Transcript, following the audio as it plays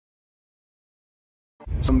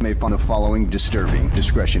Some may find the following disturbing.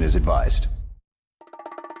 Discretion is advised.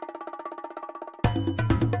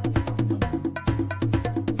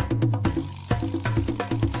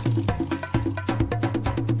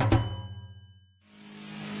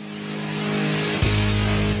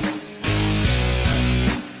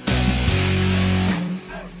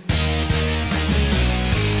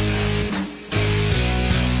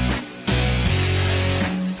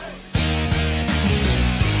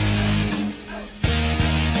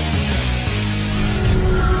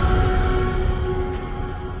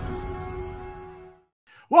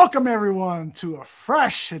 Welcome, everyone, to a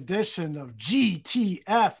fresh edition of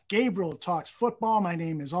GTF, Gabriel Talks Football. My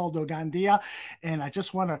name is Aldo Gandia, and I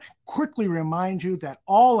just want to quickly remind you that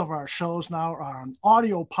all of our shows now are on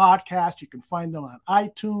audio podcast. You can find them on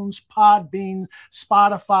iTunes, Podbean,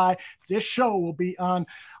 Spotify. This show will be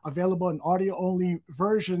available in audio-only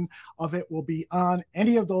version of it will be on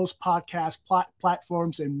any of those podcast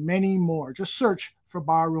platforms and many more. Just search for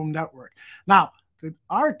Barroom Network. Now,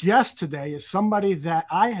 our guest today is somebody that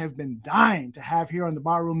I have been dying to have here on the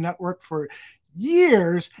Barroom Network for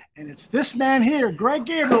years, and it's this man here, Greg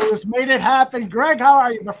Gabriel, has made it happen. Greg, how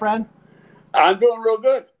are you, my friend? I'm doing real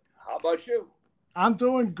good. How about you? I'm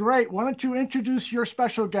doing great. Why don't you introduce your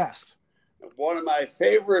special guest? One of my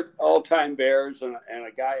favorite all-time Bears, and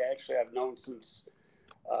a guy actually I've known since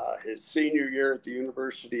his senior year at the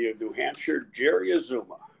University of New Hampshire, Jerry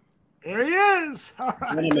Azumah. There he is. All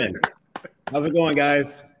right. How's it going,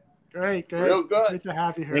 guys? Great. Real good. Great to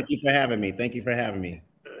have you here. Thank you for having me.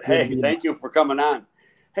 Hey, thank you for coming on.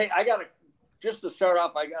 Hey, just to start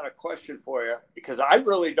off, I got a question for you because I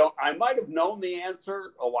really don't. I might have known the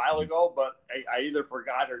answer a while ago, but I either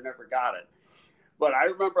forgot or never got it. But I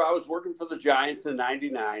remember I was working for the Giants in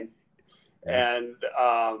 '99, and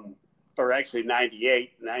or actually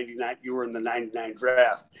 '98, '99. You were in the '99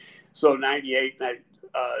 draft, so '98, and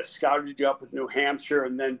I scouted you up with New Hampshire,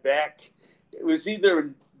 and then back. It was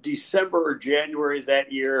either December or January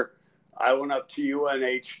that year. I went up to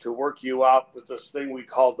UNH to work you out with this thing we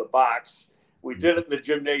called the box. We did it in the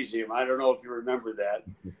gymnasium. I don't know if you remember that.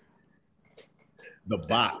 The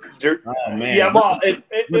box. Oh man! Yeah, well, it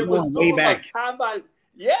was way back. Combine.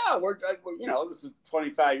 Yeah, this is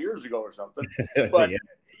 25 years ago or something. But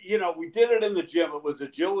yeah. We did it in the gym. It was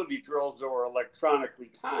agility drills that were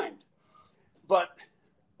electronically timed. But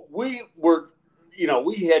we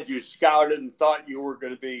we had you scouted and thought you were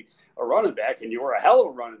going to be a running back, and you were a hell of a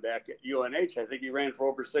running back at UNH. I think you ran for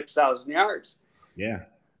over 6,000 yards. Yeah.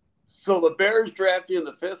 So the Bears draft you in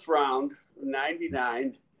the 5th round,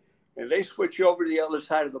 '99, and they switch you over to the other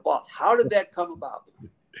side of the ball. How did that come about?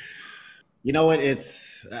 You know what?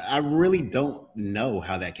 I really don't know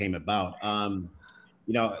how that came about.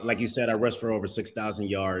 Like you said, I rushed for over 6,000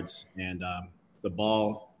 yards, and the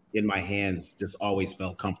ball in my hands just always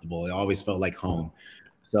felt comfortable. It always felt like home.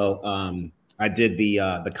 So I did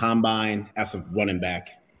the combine as a running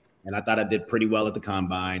back, and I thought I did pretty well at the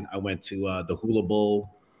combine. I went to the Hula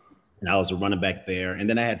Bowl, and I was a running back there. And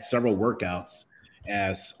then I had several workouts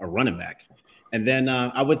as a running back. And then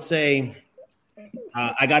I would say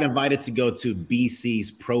I got invited to go to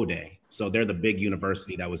BC's Pro Day. So they're the big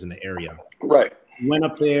university that was in the area. Right. Went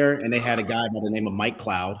up there, and they had a guy by the name of Mike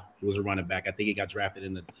Cloud, who was a running back. I think he got drafted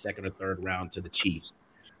in the 2nd or 3rd round to the Chiefs.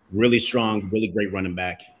 Really strong, really great running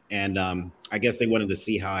back. And I guess they wanted to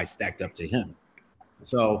see how I stacked up to him.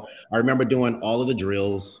 So I remember doing all of the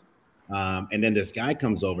drills. And then this guy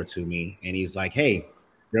comes over to me, and he's like, hey,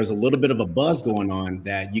 there's a little bit of a buzz going on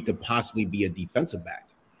that you could possibly be a defensive back.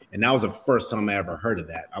 And that was the first time I ever heard of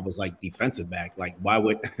that. I was like, defensive back? Like, why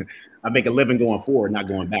would I make a living going forward, not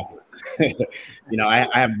going backwards?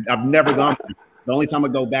 I've never gone. The only time I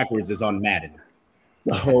go backwards is on Madden.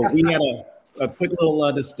 So we had a quick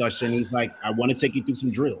little discussion. He's like, I want to take you through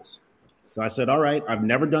some drills. So I said, all right, I've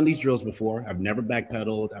never done these drills before. I've never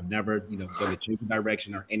backpedaled. I've never, done a change of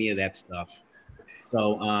direction or any of that stuff.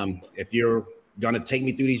 So if you're going to take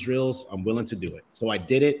me through these drills, I'm willing to do it. So I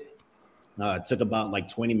did it. It took about like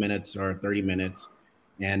 20 minutes or 30 minutes.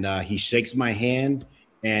 And he shakes my hand.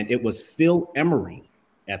 And it was Phil Emery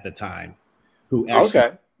at the time who actually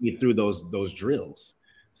took me through those drills.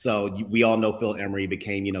 So we all know Phil Emery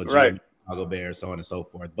became, GM Chicago Bears, so on and so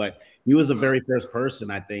forth. But he was the very first person,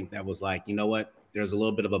 I think, that was like, you know what? There's a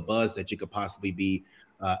little bit of a buzz that you could possibly be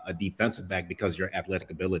a defensive back because of your athletic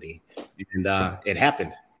ability. And it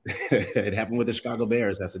happened. It happened with the Chicago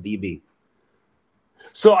Bears as a DB.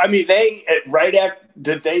 So, I mean,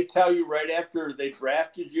 did they tell you right after they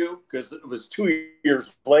drafted you? Because it was 2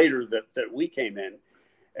 years later that we came in,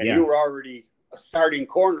 and you were already a starting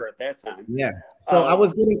corner at that time. Yeah. So I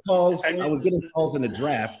was getting calls. I was getting calls in the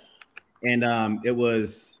draft, And it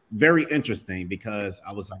was very interesting because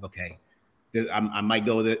I was like, okay, I might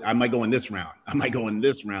go in this round. I might go in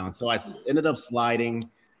this round. So I ended up sliding.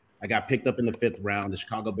 I got picked up in the 5th round. The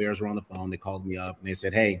Chicago Bears were on the phone. They called me up and they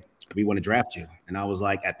said, hey, we want to draft you. And I was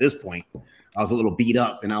like, at this point, I was a little beat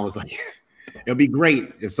up. And I was like, it'd be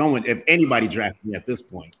great if anybody drafted me at this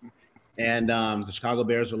point. And the Chicago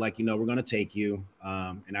Bears were like, we're going to take you.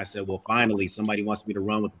 And I said, well, finally, somebody wants me to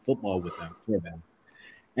run with the football for them.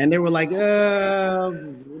 And they were like,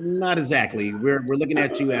 not exactly. We're looking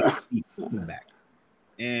at you as a defensive back.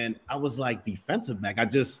 And I was like, defensive back? I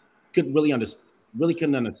just couldn't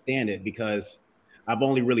couldn't understand it because I've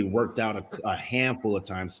only really worked out a handful of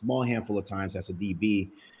times, small handful of times as a DB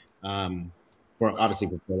for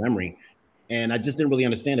Phil Emery. And I just didn't really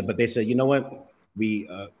understand it. But they said, you know what? We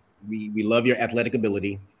love your athletic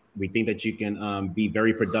ability. We think that you can be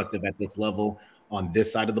very productive at this level on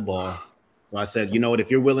this side of the ball. So I said, you know what,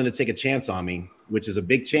 if you're willing to take a chance on me, which is a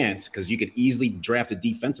big chance because you could easily draft a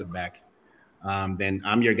defensive back, then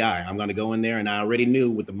I'm your guy. I'm going to go in there. And I already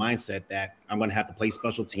knew with the mindset that I'm going to have to play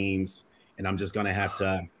special teams and I'm just going to have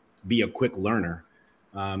to be a quick learner.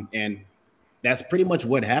 And that's pretty much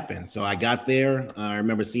what happened. So I got there. I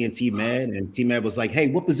remember seeing T-Med and T-Med was like, hey,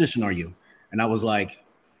 what position are you? And I was like,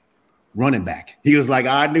 running back. He was like,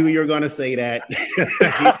 I knew you were going to say that.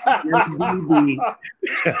 You're a DB.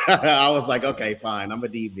 I was like, okay, fine. I'm a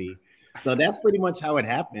DB. So that's pretty much how it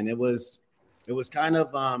happened. It was kind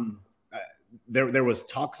of, there was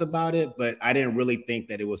talks about it, but I didn't really think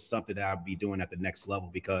that it was something that I'd be doing at the next level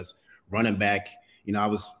because running back, I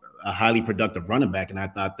was a highly productive running back. And I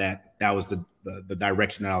thought that was the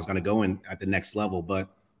direction that I was going to go in at the next level. But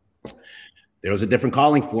there was a different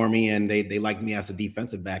calling for me and they liked me as a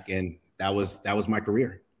defensive back. And that was my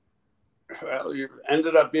career. Well, you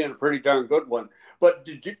ended up being a pretty darn good one. But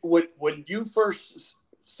did you, when you first,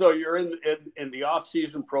 so you're in the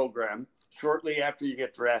off-season program shortly after you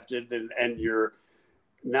get drafted and you're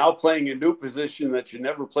now playing a new position that you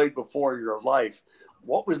never played before in your life.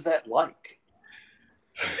 What was that like?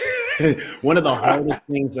 One of the hardest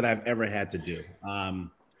things that I've ever had to do.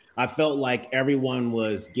 I felt like everyone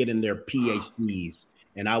was getting their PhDs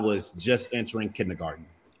and I was just entering kindergarten.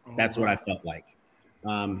 That's what I felt like.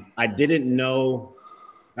 I didn't know.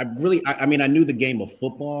 I knew the game of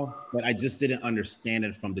football, but I just didn't understand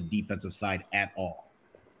it from the defensive side at all.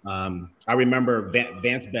 I remember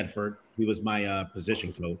Vance Bedford, he was my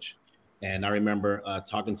position coach. And I remember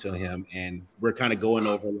talking to him and we're kind of going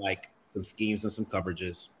over like some schemes and some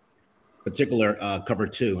coverages, particular cover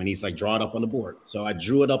 2. And he's like, draw it up on the board. So I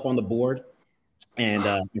drew it up on the board and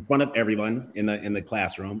in front of everyone in the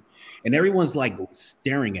classroom. And everyone's like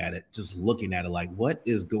staring at it, just looking at it like, what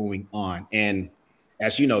is going on? And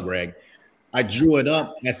as you know, Greg, I drew it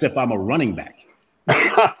up as if I'm a running back.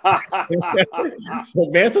 So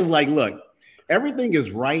Vance was like, look, everything is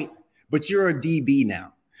right, but you're a DB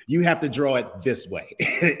now. You have to draw it this way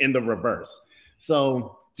in the reverse.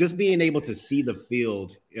 So just being able to see the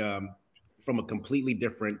field from a completely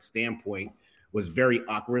different standpoint was very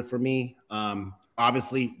awkward for me.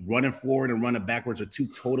 Obviously, running forward and running backwards are two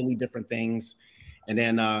totally different things. And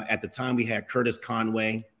then at the time, we had Curtis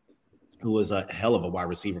Conway, who was a hell of a wide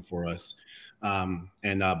receiver for us,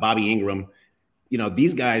 and Bobby Ingram.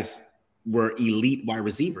 These guys were elite wide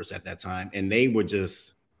receivers at that time, and they would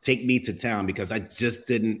just take me to town because I just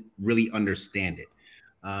didn't really understand it.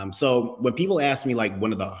 So when people ask me like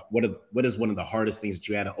what is one of the hardest things that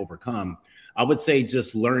you had to overcome, I would say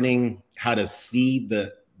just learning how to see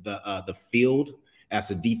the field as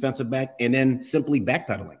a defensive back and then simply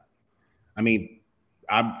backpedaling. I mean,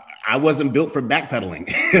 I wasn't built for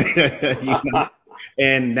backpedaling,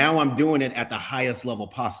 and now I'm doing it at the highest level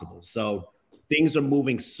possible. So things are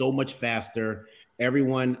moving so much faster.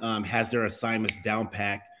 Everyone has their assignments down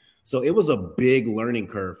packed. So it was a big learning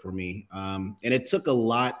curve for me. And it took a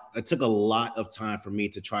lot of time for me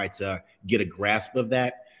to try to get a grasp of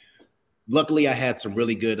that. Luckily, I had some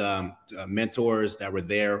really good mentors that were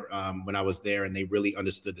there when I was there, and they really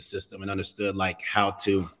understood the system and understood like how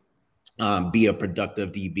to be a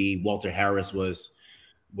productive DB. Walter Harris was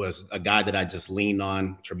a guy that I just leaned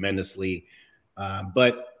on tremendously.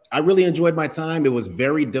 But I really enjoyed my time. It was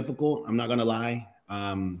very difficult. I'm not going to lie.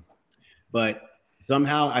 But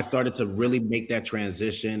somehow I started to really make that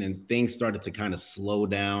transition and things started to kind of slow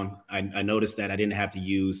down. I noticed that I didn't have to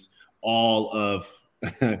use all of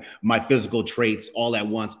my physical traits all at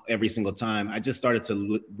once every single time. I just started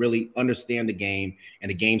to really understand the game, and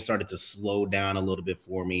the game started to slow down a little bit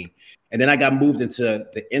for me. And then I got moved into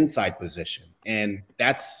the inside position, and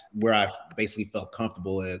that's where I basically felt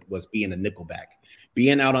comfortable. It was being a nickelback.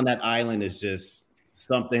 Being out on that island is just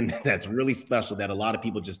something that's really special that a lot of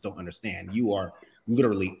people just don't understand. You are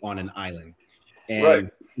literally on an island.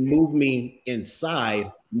 And move me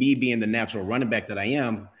inside, me being the natural running back that I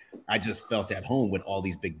am, I just felt at home with all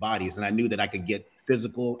these big bodies. And I knew that I could get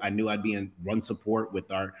physical. I knew I'd be in run support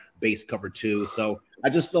with our base cover 2. So I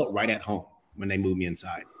just felt right at home when they moved me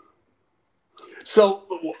inside. So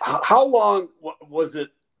how long was it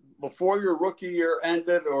before your rookie year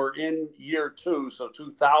ended or in year 2, so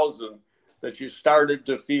 2000, that you started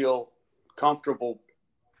to feel comfortable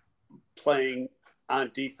playing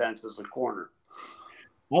on defense as a corner?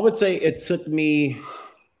 I would say it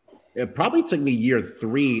probably took me year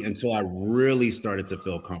 3 until I really started to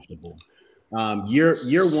feel comfortable. Year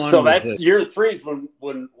 1. So that's year 3 is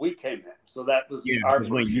when we came in. So that was our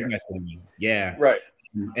first when year. You guys came in. Yeah. Right.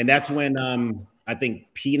 And that's when I think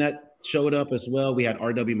Peanut showed up as well. We had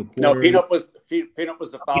R.W. McCorders. No, Peanut was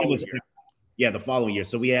the following year. Yeah, the following year.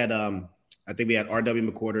 So we had I think we had R.W.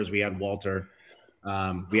 McCorders, we had Walter,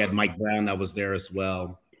 we had Mike Brown that was there as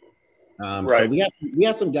well. So we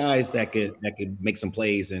had some guys that could make some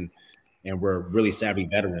plays and were really savvy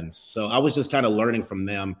veterans. So I was just kind of learning from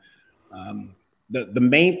them. The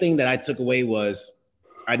main thing that I took away was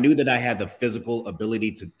I knew that I had the physical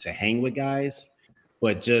ability to hang with guys,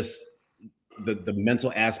 but just the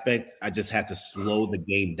mental aspect, I just had to slow the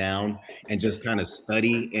game down and just kind of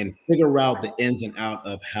study and figure out the ins and out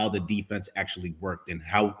of how the defense actually worked and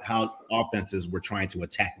how offenses were trying to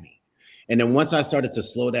attack me. And then once I started to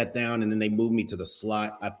slow that down and then they moved me to the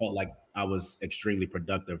slot, I felt like I was extremely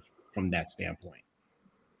productive from that standpoint.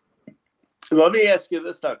 Let me ask you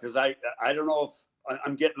this now, because I don't know if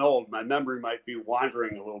I'm getting old. My memory might be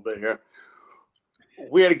wandering a little bit here.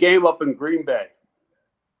 We had a game up in Green Bay.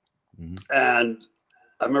 Mm-hmm. And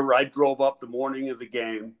I remember I drove up the morning of the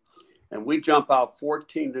game and we jump out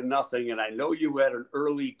 14-0. And I know you had an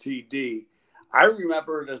early TD. I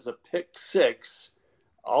remember it as a pick 6.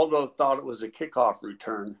 Aldo thought it was a kickoff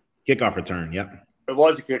return. Kickoff return, yep. It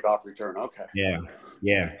was a kickoff return. Okay.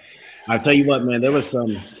 Yeah. I'll tell you what, man, there was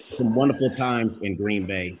some wonderful times in Green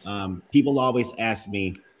Bay. People always ask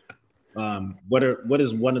me, what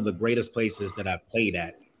is one of the greatest places that I've played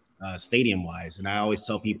at, stadium-wise? And I always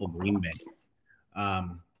tell people Green Bay.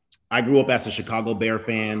 I grew up as a Chicago Bear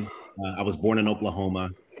fan. I was born in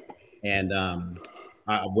Oklahoma. And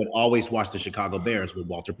I would always watch the Chicago Bears with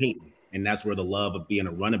Walter Payton. And that's where the love of being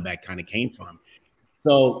a running back kind of came from.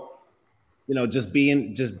 So,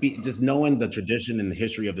 just knowing the tradition and the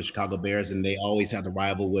history of the Chicago Bears, and they always had the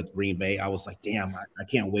rival with Green Bay, I was like, damn, I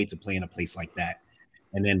can't wait to play in a place like that.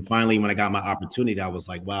 And then finally, when I got my opportunity, I was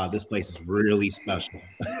like, wow, this place is really special.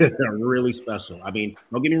 Really special. I mean,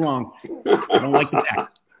 don't get me wrong. I don't like the back.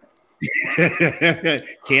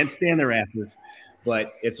 Can't stand their asses, but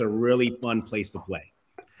it's a really fun place to play.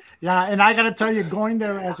 Yeah, and I got to tell you, going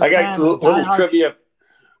there as a fan. I got a little trivia.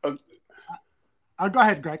 Go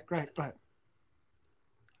ahead, Greg. Go ahead.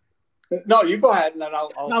 No, you go ahead, and then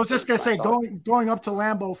I'll I was just going to say, going up to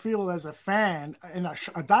Lambeau Field as a fan, and a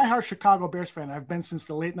diehard Chicago Bears fan, I've been since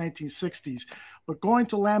the late 1960s, but going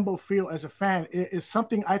to Lambeau Field as a fan is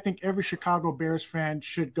something I think every Chicago Bears fan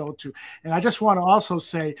should go to. And I just want to also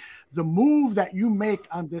say, the move that you make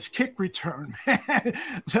on this kick return,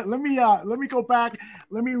 let me go back,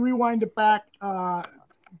 let me rewind it back.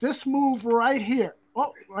 This move right here.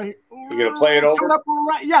 Oh, right. You're going to play it over?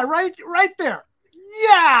 Right there.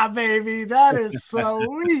 Yeah, baby, that is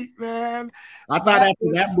sweet, man. I thought after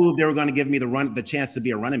that move, they were going to give me the chance to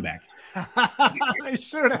be a running back. They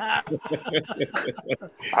should have.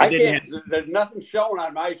 I can't. There's nothing showing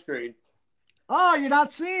on my screen. Oh, you're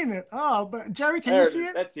not seeing it. Oh, but Jerry, can you see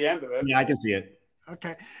it? That's the end of it. Yeah, I can see it.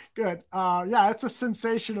 Okay, good. Yeah, it's a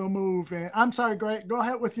sensational move. And I'm sorry, Greg. Go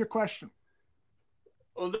ahead with your question.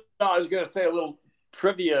 Well, no, I was going to say a little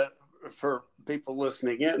trivia for people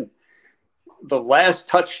listening in. The last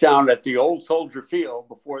touchdown at the old Soldier Field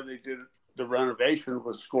before they did the renovation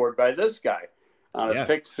was scored by this guy on a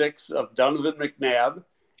pick 6 of Donovan McNabb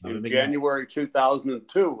in January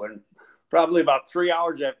 2002. And probably about 3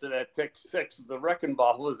 hours after that pick 6, the wrecking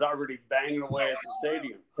ball was already banging away at the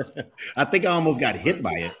stadium. I think I almost got hit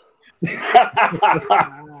by it.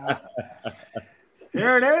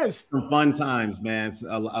 Here it is. Some fun times, man. It's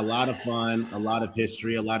a lot of fun, a lot of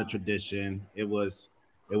history, a lot of tradition. It was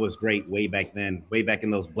great way back then, way back in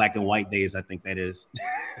those black and white days, I think that is.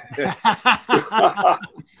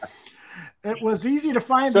 It was easy to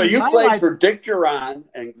find. So you played for Dick Duran,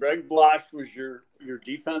 and Greg Blosch was your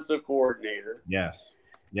defensive coordinator. Yes.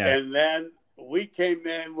 And then we came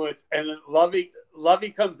in with, and Lovey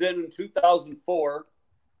comes in 2004.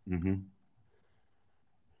 Mm-hmm.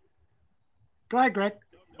 Go ahead, Greg.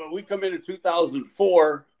 we come into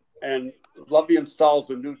 2004 and Lovey installs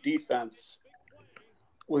a new defense.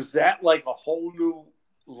 Was that like a whole new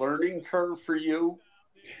learning curve for you?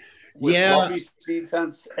 With Lovey's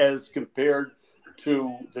defense as compared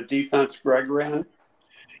to the defense Greg ran?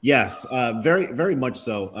 Yes, very, very much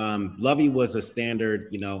so. Lovey was a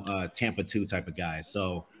standard, Tampa 2 type of guy.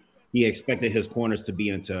 So he expected his corners to be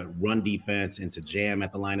into run defense, into jam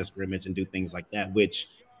at the line of scrimmage and do things like that, which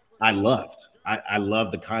I loved. I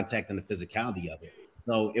loved the contact and the physicality of it.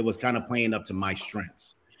 So it was kind of playing up to my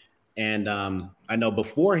strengths. And I know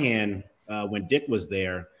beforehand, when Dick was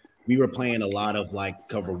there, we were playing a lot of like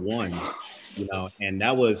cover one, and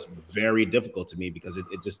that was very difficult to me because it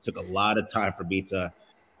just took a lot of time for me to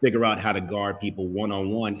figure out how to guard people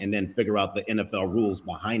one-on-one and then figure out the NFL rules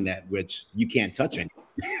behind that, which you can't touch any.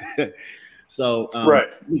 So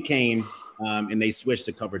we came and they switched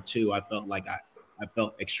to cover 2. I felt like I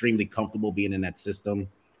felt extremely comfortable being in that system.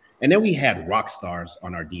 And then we had rock stars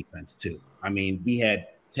on our defense too. I mean, we had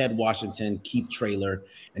Ted Washington, Keith Traylor,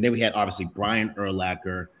 and then we had obviously Brian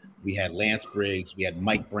Urlacher. We had Lance Briggs, we had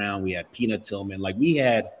Mike Brown, we had Peanut Tillman. Like we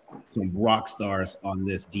had some rock stars on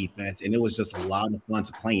this defense, and it was just a lot of fun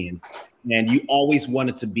to play in. And you always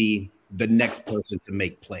wanted to be the next person to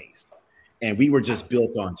make plays. And we were just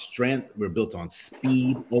built on strength. We were built on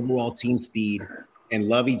speed, overall team speed. And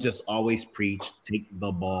Lovey just always preached, take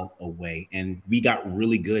the ball away. And we got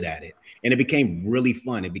really good at it. And it became really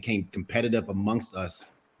fun. It became competitive amongst us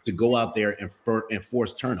to go out there and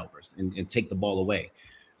force turnovers and take the ball away.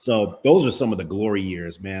 So those are some of the glory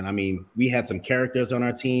years, man. I mean, we had some characters on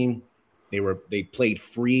our team. They played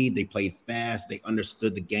free. They played fast. They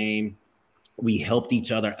understood the game. We helped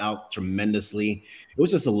each other out tremendously. It was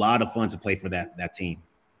just a lot of fun to play for that team.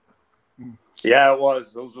 Yeah, it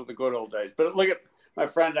was. Those were the good old days. But look at my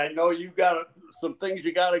friend. I know you got some things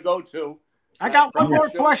you got to go to. I got one more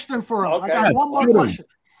question for him. Okay. I got one more question.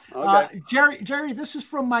 Okay. Jerry, this is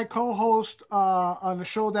from my co-host on the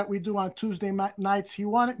show that we do on Tuesday nights. He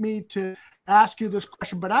wanted me to ask you this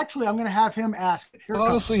question, but actually I'm going to have him ask it. I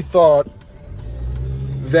honestly thought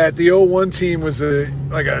that the 0-1 team was a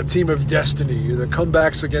team of destiny. The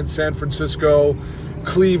comebacks against San Francisco,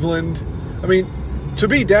 Cleveland. I mean, to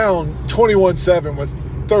be down 21-7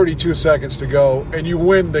 with 32 seconds to go and you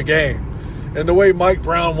win the game. And the way Mike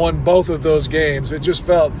Brown won both of those games, it just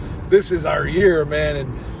felt this is our year, man.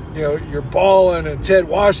 And you're balling and Ted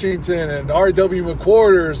Washington and R.W.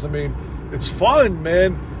 McQuarters. I mean, it's fun,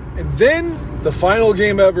 man. And then the final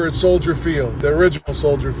game ever at Soldier Field, the original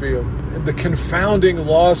Soldier Field, and the confounding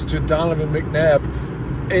loss to Donovan McNabb.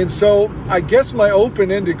 And so I guess my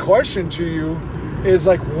open-ended question to you is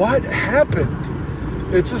like, what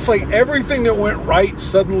happened? It's just like everything that went right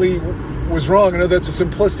suddenly was wrong. I know that's a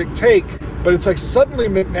simplistic take, but it's like suddenly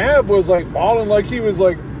McNabb was like balling like he was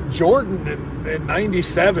like Jordan in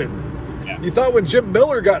 97. Yeah. You thought when Jim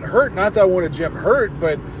Miller got hurt, not that I wanted Jim hurt,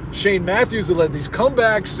 but Shane Matthews had led these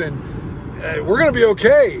comebacks and we're going to be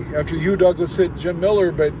okay after Hugh Douglas hit Jim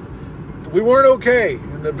Miller, but we weren't okay.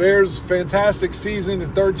 And the Bears' fantastic season at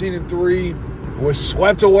 13-3 was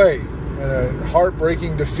swept away in a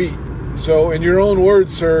heartbreaking defeat. So in your own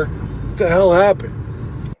words, sir, what the hell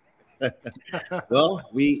happened? Well,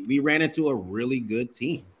 we ran into a really good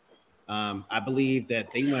team. I believe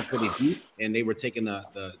that they went pretty deep, and they were taking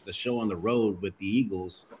the show on the road with the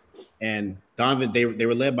Eagles. And Donovan, they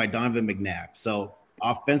were led by Donovan McNabb. So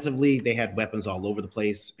offensively, they had weapons all over the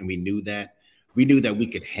place, and we knew that. We knew that we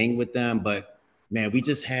could hang with them, but man, we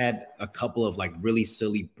just had a couple of like really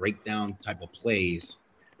silly breakdown type of plays,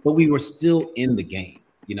 but we were still in the game,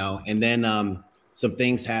 And then some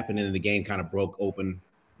things happened, and the game kind of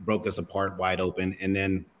broke us apart wide open, and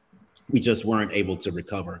then we just weren't able to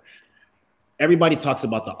recover. Everybody talks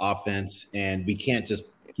about the offense, and we can't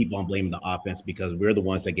just keep on blaming the offense because we're the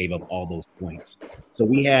ones that gave up all those points. So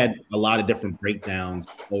we had a lot of different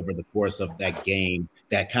breakdowns over the course of that game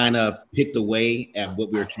that kind of picked away at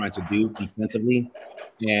what we were trying to do defensively,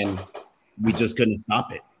 and we just couldn't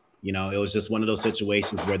stop it. It was just one of those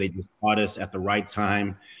situations where they just caught us at the right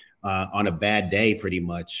time on a bad day pretty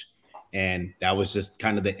much. And that was just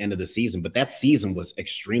kind of the end of the season. But that season was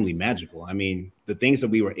extremely magical. I mean, the things that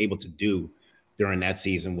we were able to do during that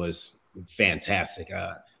season was fantastic.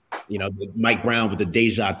 Mike Brown with the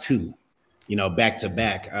Deja 2, back to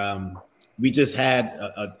back. We just had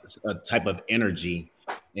a type of energy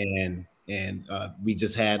and we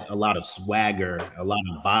just had a lot of swagger, a lot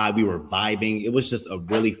of vibe. We were vibing. It was just a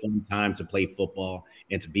really fun time to play football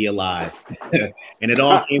and to be alive. And it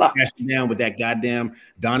all came crashing down with that goddamn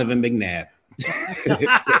Donovan McNabb.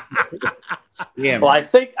 Yeah. Well, I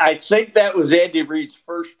think that was Andy Reid's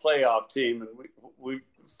first playoff team, and we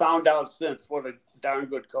found out since what a darn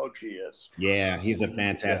good coach he is. Yeah, he's a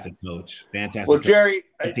fantastic coach. Fantastic. Well, coach. Jerry,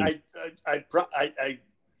 I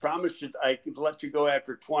promised you I could let you go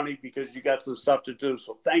after 20 because you got some stuff to do.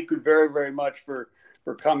 So thank you very, very much for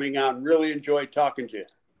coming on. Really enjoyed talking to you.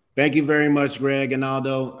 Thank you very much, Greg and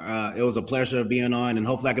Aldo. It was a pleasure being on, and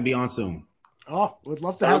hopefully I can be on soon. Oh, we'd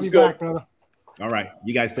love to have you good. back, brother. All right.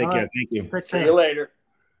 You guys take care. Thank you. See you later.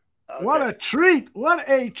 Okay. What a treat. What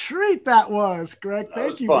a treat that was, Greg.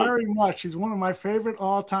 Thank you very much. He's one of my favorite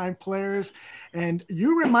all-time players. And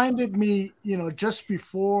you reminded me, just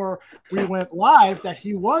before we went live that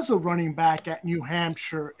he was a running back at New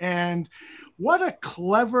Hampshire. And what a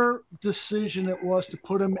clever decision it was to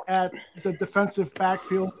put him at the defensive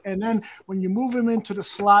backfield. And then when you move him into the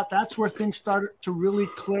slot, that's where things started to really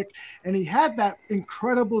click. And he had that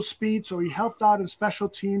incredible speed, so he helped out in special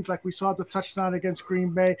teams like we saw the touchdown against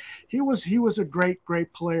Green Bay. He was a great,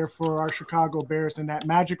 great player for our Chicago Bears in that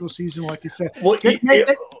magical season, like you said. What's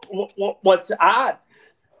odd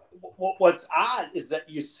is that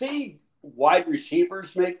you see wide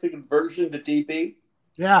receivers make the conversion to DB.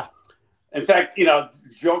 Yeah. In fact,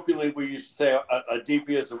 jokingly, we used to say a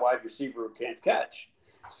DB is a wide receiver who can't catch.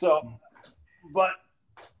 So, but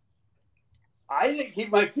I think he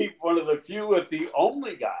might be one of the few, if the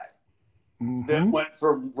only guy that went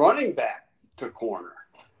from running back to corner.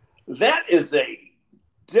 That is a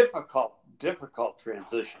difficult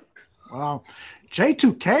transition. Wow.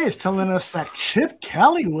 J2K is telling us that Chip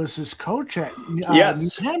Kelly was his coach at New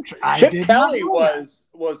Hampshire. Chip Kelly was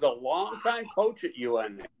a longtime coach at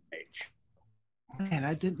UNH. Man,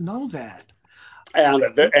 I didn't know that.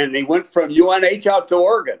 And he went from UNH out to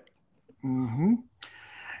Oregon. Mm-hmm.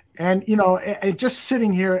 And, just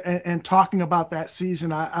sitting here and talking about that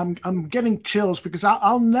season, I'm getting chills because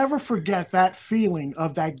I'll never forget that feeling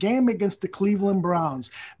of that game against the Cleveland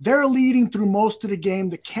Browns. They're leading through most of the game.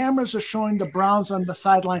 The cameras are showing the Browns on the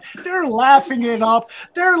sideline. They're laughing it up.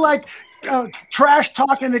 They're like trash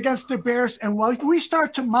talking against the Bears. And while we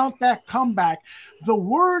start to mount that comeback, the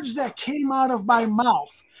words that came out of my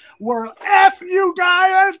mouth were F you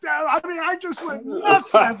guys. I mean, I just went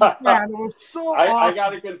nuts as a fan. It was so awesome. I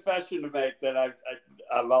got a confession to make that I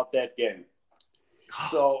about that game.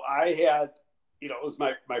 So I had, it was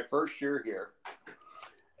my first year here.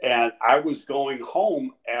 And I was going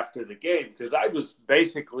home after the game because I was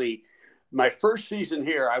basically, my first season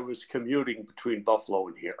here, I was commuting between Buffalo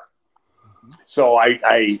and here. So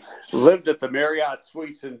I lived at the Marriott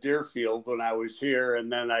Suites in Deerfield when I was here,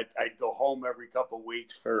 and then I'd go home every couple of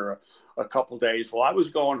weeks for a couple of days. Well, I was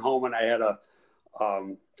going home, and I had a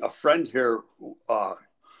friend here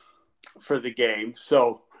for the game.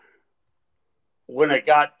 So when it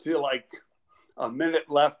got to like a minute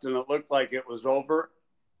left and it looked like it was over,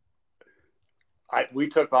 we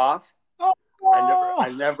took off.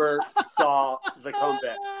 I never saw the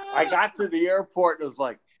comeback. I got to the airport and it was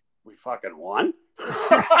like, we fucking won.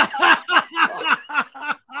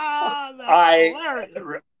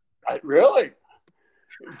 Really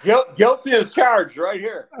guilty as charged right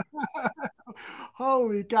here.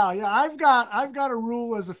 Holy cow! Yeah, I've got a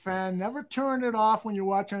rule as a fan: never turn it off when you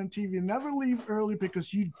watch on TV. Never leave early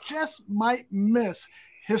because you just might miss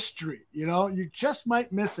history. You just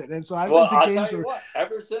might miss it. And so I've been to games. Tell you what,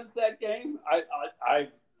 ever since that game,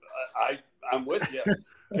 I'm with you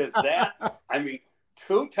because I mean.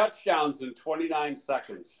 2 touchdowns in 29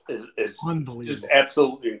 seconds is unbelievable. Just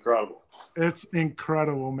absolutely incredible. It's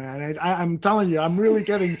incredible, man. I'm telling you, I'm really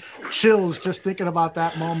getting chills just thinking about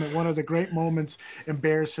that moment, one of the great moments in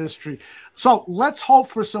Bears history. So let's hope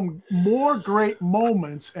for some more great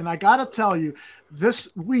moments. And I got to tell you, this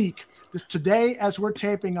week, today, as we're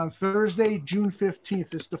taping on Thursday, June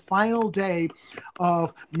 15th, is the final day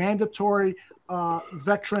of mandatory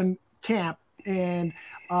veteran camp. And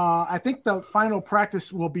I think the final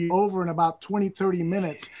practice will be over in about 20-30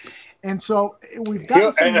 minutes. And so we've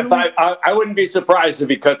got some I wouldn't be surprised if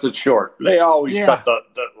he cuts it short. They always cut the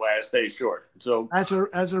last day short. So as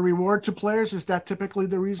a reward to players, is that typically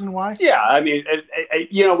the reason why? Yeah, I mean,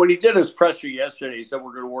 when he did his presser yesterday, he said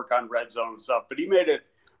we're going to work on red zone and stuff, but he made it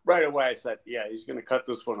right away. I said, yeah, he's going to cut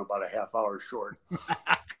this one about a half hour short.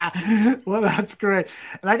 Well, that's great.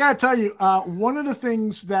 And I got to tell you, one of the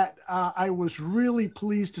things that I was really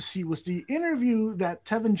pleased to see was the interview that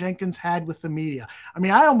Teven Jenkins had with the media. I mean,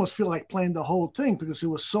 I almost feel like playing the whole thing because it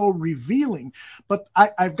was so revealing. But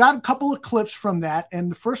I've got a couple of clips from that. And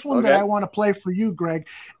the first one that I want to play for you, Greg,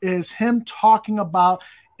 is him talking about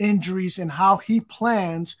injuries and how he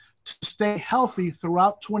plans to stay healthy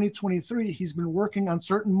throughout 2023. He's been working on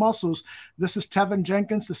certain muscles. This is Teven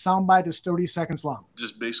Jenkins. The soundbite is 30 seconds long.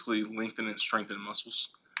 Just basically lengthen and strengthen muscles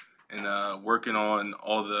and working on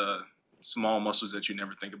all the small muscles that you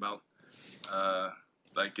never think about.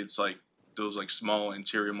 Like it's like those like small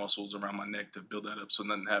anterior muscles around my neck to build that up so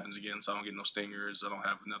nothing happens again. So I don't get no stingers. I don't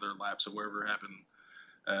have another lapse of wherever it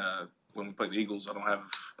happened. When we play the Eagles, I don't have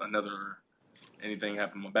anything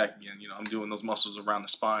happen to my back again. You know, I'm doing those muscles around the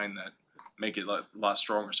spine that make it a lot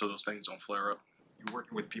stronger so those things don't flare up. You're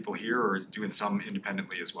working with people here or doing some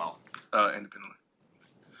independently as well? Independently.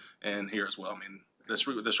 And here as well. I mean, the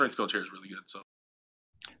strength coach here is really good.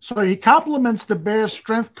 So he compliments the Bears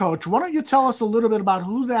strength coach. Why don't you tell us a little bit about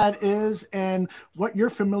who that is and what your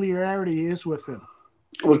familiarity is with him?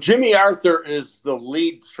 Well, Jimmy Arthur is the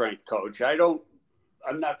lead strength coach.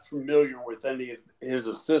 I'm not familiar with any of his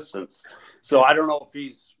assistants, so I don't know if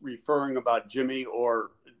he's referring about Jimmy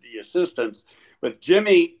or the assistants. But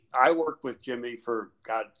Jimmy, I worked with Jimmy for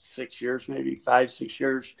 6 years, maybe 5-6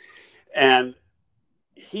 years, and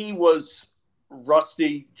he was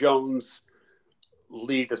Rusty Jones'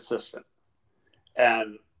 lead assistant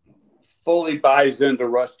and fully buys into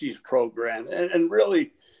Rusty's program. And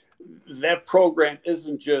really, that program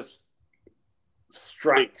isn't just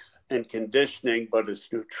strength and conditioning, but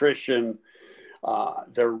it's nutrition.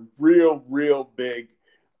 They're real big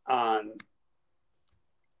on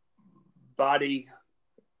body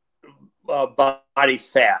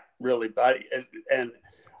fat, really body and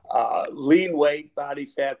lean weight, body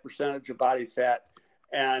fat, percentage of body fat.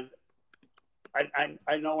 And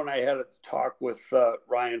I know when I had a talk with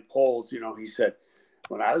Ryan Poles, you know, he said,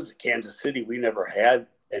 when I was at Kansas City, we never had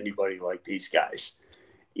anybody like these guys.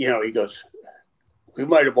 You know, he goes, we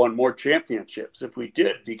might have won more championships if we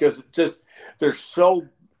did, because it just, they're so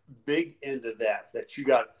big into that you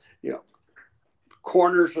got, you know,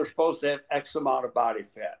 corners are supposed to have X amount of body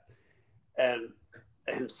fat and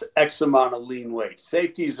X amount of lean weight.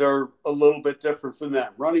 Safeties are a little bit different from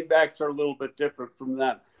them. Running backs are a little bit different from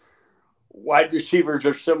them. Wide receivers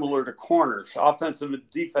are similar to corners. Offensive and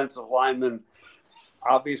defensive linemen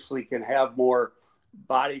obviously can have more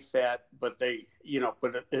body fat, but a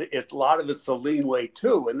lot of it's the lean weight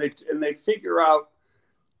too. And they figure out,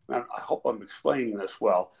 and I hope I'm explaining this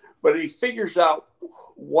well, but he figures out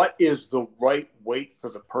what is the right weight for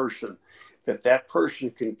the person that person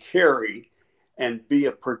can carry and be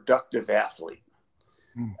a productive athlete.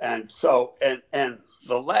 And so, and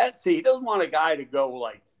the last, he doesn't want a guy to go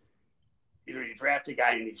like, you know, you draft a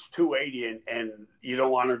guy and he's 280 and you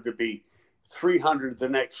don't want him to be 300 the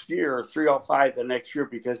next year or 305 the next year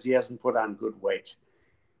because he hasn't put on good weight.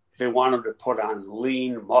 They want him to put on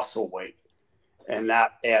lean muscle weight and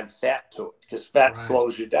not add fat to it, because fat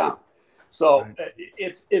slows you down. So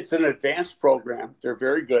it's an advanced program. They're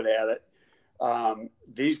very good at it.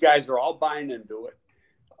 These guys are all buying into it.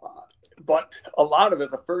 But a lot of it,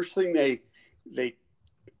 the first thing they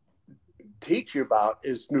teach you about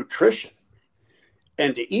is nutrition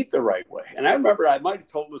and to eat the right way. And I remember I might have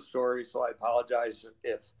told the story, so I apologize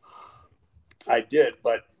if I did.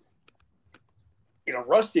 But, you know,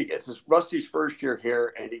 Rusty's first year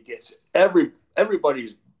here, and he gets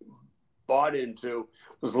everybody's bought into.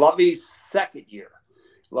 It was Lovey's second year.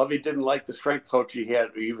 Lovey didn't like the strength coach he had.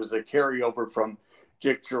 He was a carryover from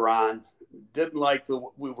Dick Duran. Didn't like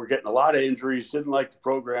we were getting a lot of injuries, didn't like the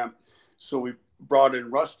program. So we brought in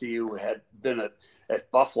Rusty, who had been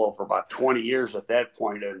at Buffalo for about 20 years at that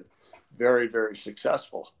point and very, very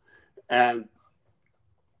successful. And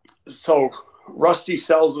so Rusty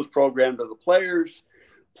sells this program to the players.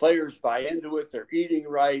 Players buy into it. They're eating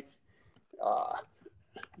right.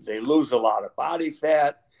 They lose a lot of body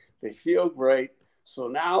fat. They feel great. So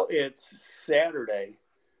now it's Saturday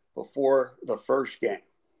before the first game.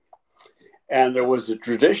 And there was a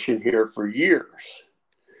tradition here for years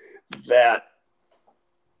that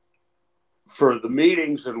for the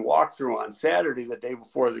meetings and walkthrough on Saturday, the day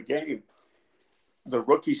before the game, the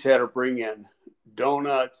rookies had to bring in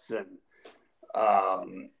donuts and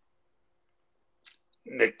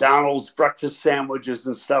McDonald's breakfast sandwiches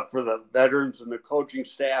and stuff for the veterans and the coaching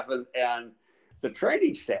staff and the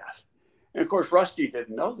training staff. And, of course, Rusty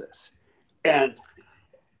didn't know this. And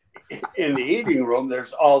in the eating room,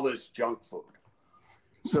 there's all this junk food.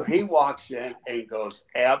 So he walks in and goes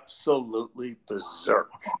absolutely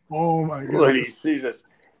berserk. Oh, my God. When he sees this,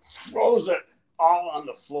 throws it all on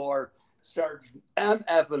the floor, starts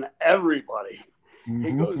MFing everybody.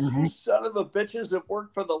 He goes, you son of a bitches that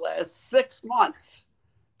worked for the last 6 months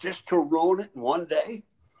just to ruin it in one day.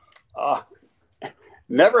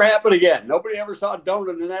 Never happened again. Nobody ever saw a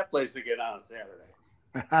donut in that place again on a Saturday.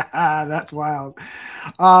 That's wild.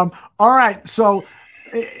 All right. So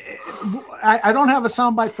I don't have a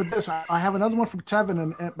soundbite for this. I have another one from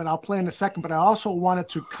Teven, but I'll play in a second. But I also wanted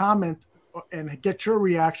to comment and get your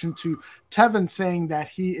reaction to Teven saying that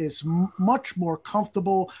he is much more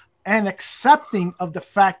comfortable and accepting of the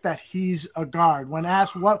fact that he's a guard. When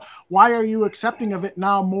asked why are you accepting of it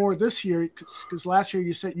now more this year? Because last year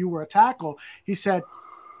you said you were a tackle. He said,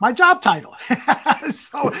 my job title.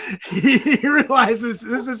 So he realizes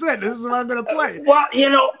this is it. This is what I'm going to play. Well,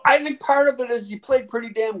 I think part of it is you played pretty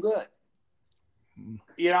damn good.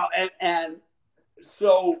 And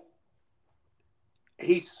so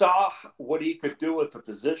he saw what he could do with the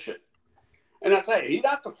position. And I'll tell you, he's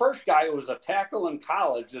not the first guy who was a tackle in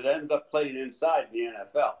college that ended up playing inside in the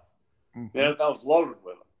NFL. Mm-hmm. The NFL's loaded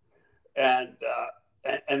with them.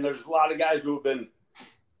 And there's a lot of guys who have been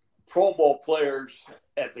Pro Bowl players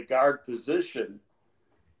at the guard position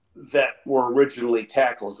that were originally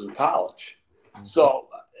tackles in college. Mm-hmm. So,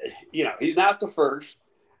 he's not the first.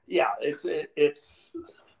 Yeah, it's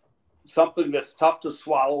something that's tough to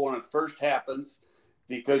swallow when it first happens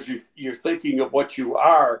because you're thinking of what you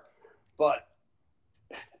are. But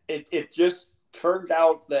it just turned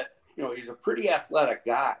out that, he's a pretty athletic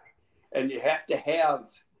guy. And you have to have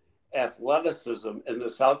athleticism in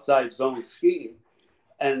this outside zone scheme.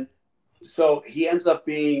 And so he ends up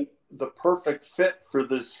being the perfect fit for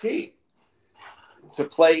this scheme to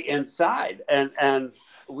play inside. And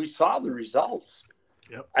we saw the results.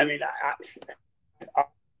 Yep. I mean,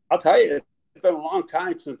 I'll tell you, it's been a long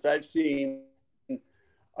time since I've seen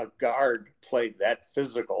a guard play that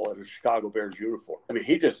physical in a Chicago Bears uniform. I mean,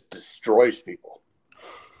 he just destroys people.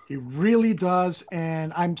 He really does.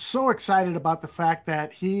 And I'm so excited about the fact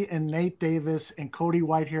that he and Nate Davis and Cody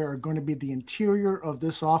Whitehair are going to be the interior of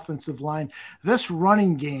this offensive line. This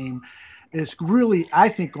running game is really, I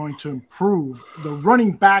think, going to improve the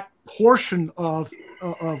running back portion of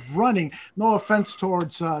running. No offense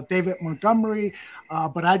towards David Montgomery,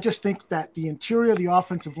 but I just think that the interior of the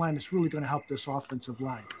offensive line is really going to help this offensive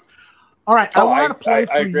line. All right, I want to play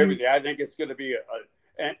for you. I agree with you. I think it's going to be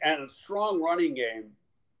a strong running game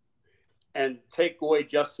and take away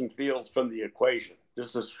Justin Fields from the equation.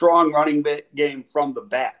 Just a strong running game from the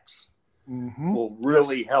backs will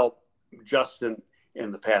really help Justin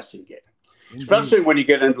in the passing game, especially when you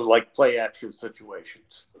get into play action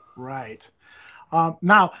situations. Right.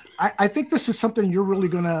 Now, I think this is something you're really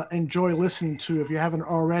going to enjoy listening to if you haven't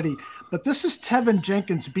already. But this is Teven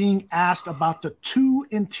Jenkins being asked about the two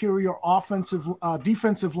interior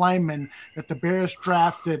defensive linemen that the Bears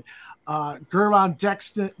drafted, Gervon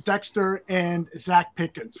Dexter and Zach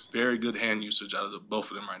Pickens. Very good hand usage out of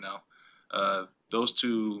both of them right now. Those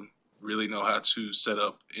two really know how to set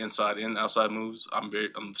up inside and outside moves.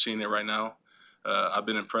 I'm seeing it right now. I've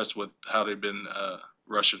been impressed with how they've been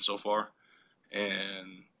rushing so far.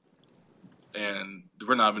 And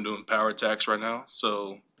we're not even doing power attacks right now.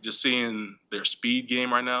 So just seeing their speed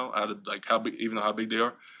game right now, out of how big, even though how big they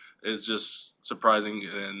are, is just surprising.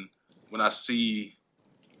 And when I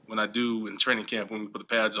do in training camp, when we put the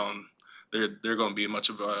pads on, they're going to be much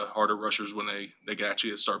of a harder rushers when they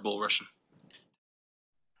actually start bull rushing.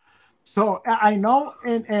 So I know,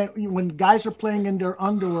 and when guys are playing in their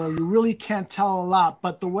underwear, you really can't tell a lot.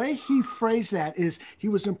 But the way he phrased that is he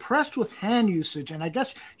was impressed with hand usage. And I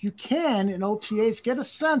guess you can, in OTAs, get a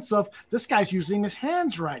sense of this guy's using his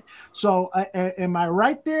hands right. So am I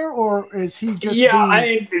right there, or is he just I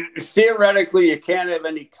mean, theoretically, you can't have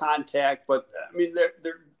any contact. But, I mean,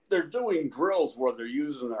 they're doing drills where they're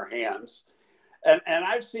using their hands. And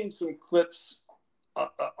I've seen some clips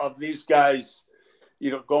of these guys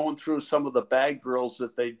going through some of the bag drills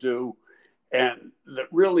that they do, and that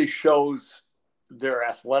really shows their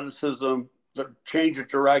athleticism, their change of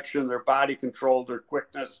direction, their body control, their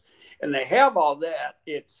quickness. And they have all that.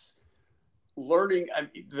 It's learning. I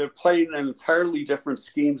mean, they're playing in entirely different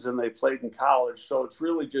schemes than they played in college. So it's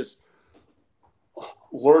really just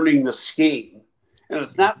learning the scheme. And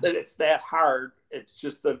it's not that it's that hard. It's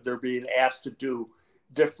just that they're being asked to do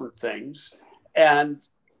different things. And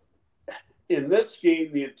in this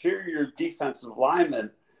scheme, the interior defensive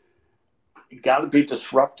linemen got to be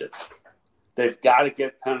disruptive. They've got to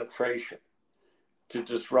get penetration to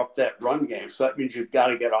disrupt that run game. So that means you've got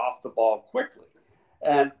to get off the ball quickly.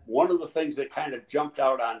 And one of the things that kind of jumped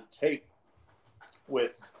out on tape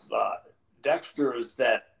with Dexter is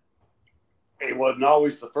that he wasn't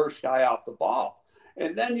always the first guy off the ball.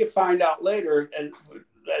 And then you find out later, and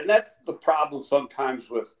that's the problem sometimes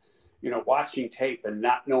with watching tape and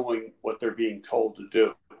not knowing what they're being told to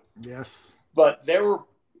do. Yes. But they were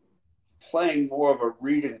playing more of a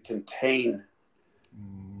read and contain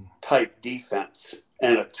type defense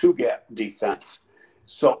and a two-gap defense.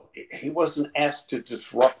 So he wasn't asked to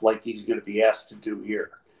disrupt like he's going to be asked to do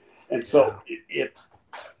here. And so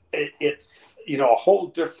it's a whole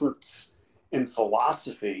different in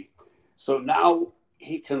philosophy. So now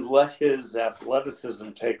he can let his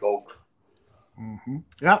athleticism take over. Mm-hmm.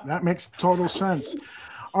 Yeah, that makes total sense.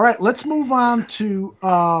 All right, let's move on to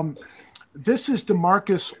this is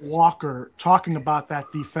Demarcus Walker talking about that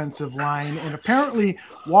defensive line. And apparently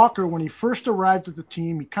Walker, when he first arrived at the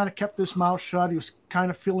team, he kind of kept his mouth shut. He was kind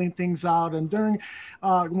of feeling things out. And during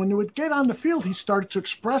when he would get on the field, he started to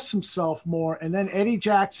express himself more. And then Eddie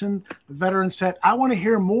Jackson, the veteran, said, I want to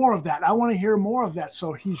hear more of that. I want to hear more of that.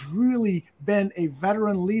 So he's really been a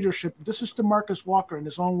veteran leadership. This is Demarcus Walker in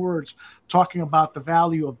his own words talking about the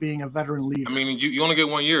value of being a veteran leader. I mean, you only get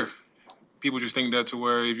 1 year. People just think that to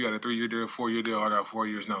where if you got a 3-year deal, 4-year deal, I got 4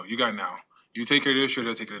 years. No, you got now. You take care of this year,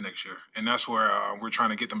 they'll take care of next year. And that's where we're trying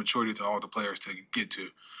to get the maturity to all the players to get to.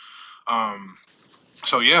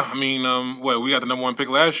 So, yeah, I mean, we got the number 1 pick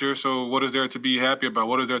last year, so what is there to be happy about?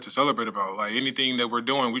 What is there to celebrate about? Like, anything that we're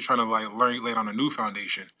doing, we're trying to, like, lay on a new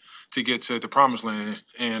foundation to get to the promised land.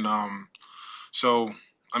 And so,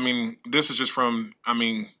 I mean, this is just from,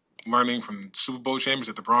 learning from Super Bowl champions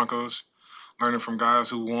at the Broncos, learning from guys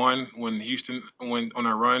who won when Houston went on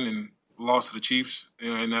that run and lost to the Chiefs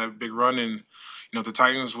in that big run. And, the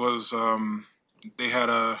Titans was they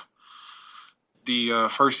had the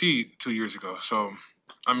first seed 2 years ago. So,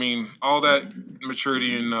 I mean, all that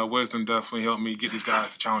maturity and wisdom definitely helped me get these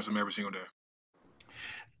guys to challenge them every single day.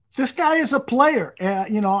 This guy is a player.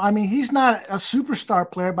 He's not a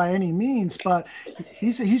superstar player by any means, but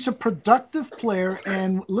he's a productive player.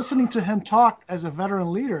 And listening to him talk as a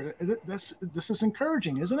veteran leader, this is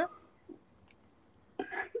encouraging, isn't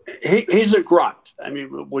it? He's a grunt. I mean,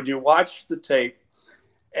 when you watch the tape,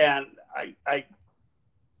 and I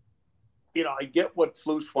get what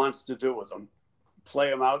Flus wants to do with him,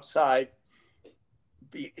 play him outside.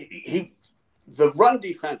 The run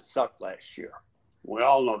defense sucked last year. We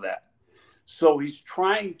all know that. So he's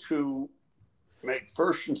trying to make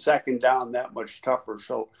first and second down that much tougher.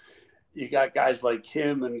 So you got guys like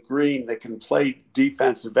him and Green that can play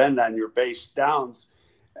defensive end on your base downs.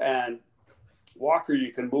 And Walker,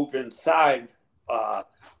 you can move inside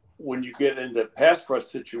when you get into pass rush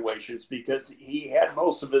situations, because he had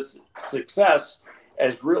most of his success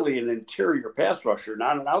as really an interior pass rusher,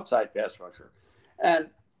 not an outside pass rusher. And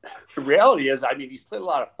the reality is, he's played a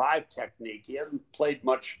lot of 5 technique. He hasn't played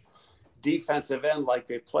much defensive end like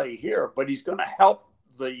they play here, but he's going to help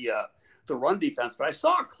the run defense. But I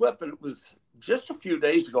saw a clip, and it was just a few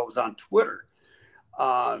days ago. It was on Twitter.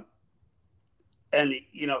 And,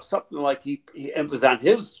 something like it was on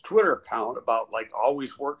his Twitter account about like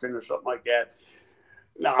always working or something like that.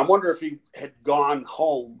 Now, I wonder if he had gone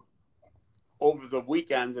home over the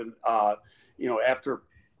weekend and, after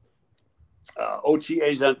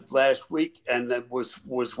OTAs ended last week, and then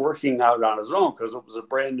was working out on his own because it was a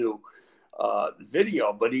brand new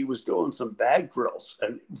video, but he was doing some bag drills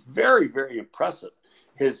and very, very impressive.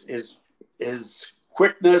 His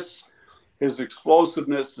quickness, his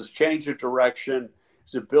explosiveness, his change of direction,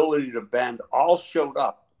 his ability to bend all showed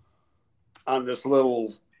up on this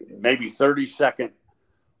little maybe 30-second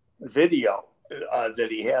video that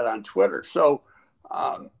he had on Twitter. So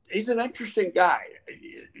he's an interesting guy.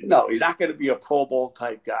 No, he's not going to be a Pro Bowl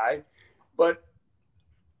type guy, but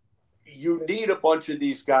you need a bunch of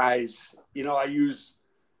these guys. I use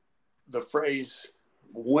the phrase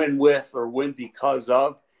win with or win because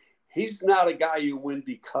of. He's not a guy you win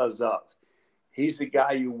because of. He's the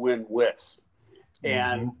guy you win with.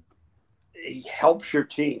 And he helps your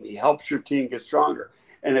team. He helps your team get stronger.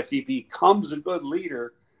 And if he becomes a good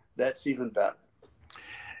leader, that's even better.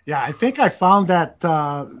 Yeah, I think I found that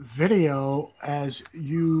video as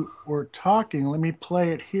you were talking. Let me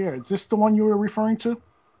play it here. Is this the one you were referring to?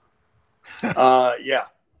 Yeah.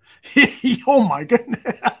 Oh, my goodness.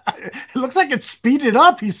 It looks like it's speeded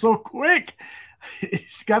up. He's so quick.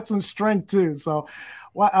 He's got some strength, too. So,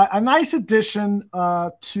 a nice addition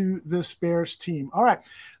to this Bears team. All right,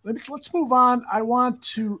 let's move on. I want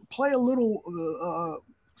to play a little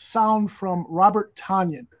sound from Robert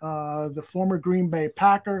Tonyan, the former Green Bay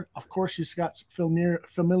Packer. Of course, he's got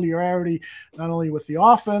familiarity not only with the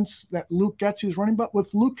offense that Luke Getsy is running, but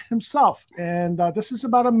with Luke himself. And this is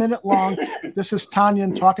about a minute long. This is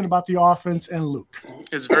Tonyan talking about the offense and Luke.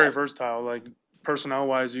 It's very versatile. Like,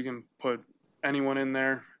 personnel-wise, you can put anyone in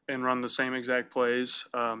there and run the same exact plays,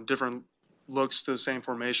 different looks to the same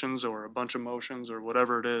formations or a bunch of motions or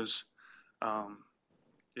whatever it is.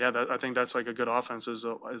 I think that's like a good offense is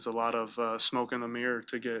a lot of smoke in the mirror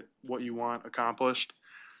to get what you want accomplished.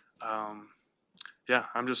 I'm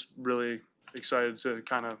just really excited to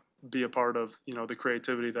kind of be a part of, the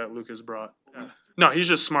creativity that Luke has brought. No, he's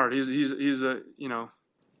just smart. He's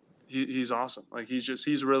he's awesome. Like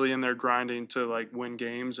he's really in there grinding to like win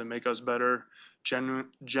games and make us better.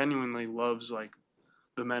 Genuinely loves like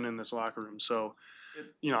the men in this locker room. So,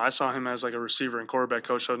 I saw him as like a receiver and quarterback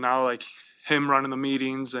coach. So now like him running the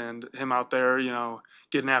meetings and him out there,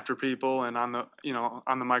 getting after people and on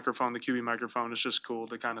the microphone, the QB microphone, it's just cool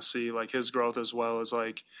to kind of see like his growth as well as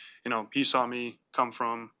like, he saw me come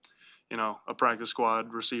from, a practice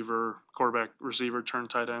squad receiver, quarterback receiver turned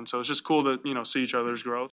tight end. So it's just cool to, see each other's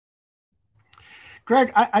growth.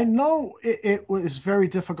 Greg, I know it was very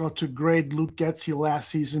difficult to grade Luke Getsy last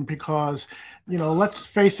season because, let's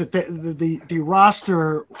face it, the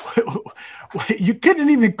roster, you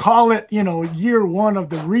couldn't even call it, year one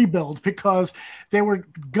of the rebuild because they were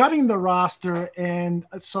gutting the roster. And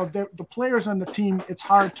so the players on the team, it's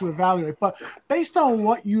hard to evaluate. But based on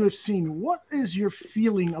what you have seen, what is your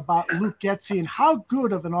feeling about Luke Getsy and how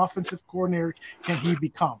good of an offensive coordinator can he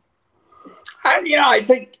become? I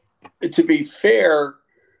think, to be fair,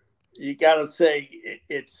 you got to say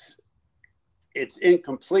it's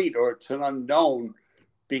incomplete or it's an unknown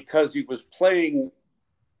because he was playing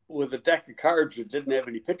with a deck of cards that didn't have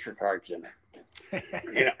any picture cards in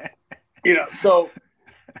it. So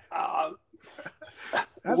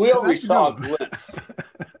we only saw a glimpse.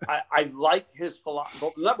 I like his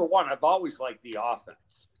philosophy. Number one, I've always liked the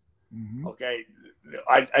offense. Mm-hmm. Okay,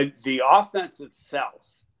 the offense itself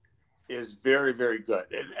is very, very good.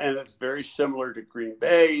 And it's very similar to Green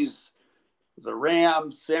Bay's, the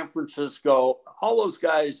Rams, San Francisco, all those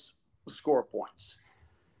guys score points.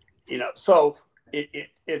 So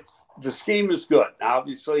it's the scheme is good. Now,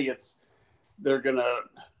 obviously they're going to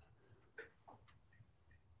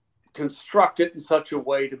construct it in such a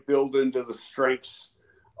way to build into the strengths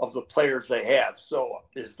of the players they have. So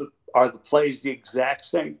are the plays the exact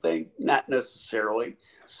same thing? Not necessarily.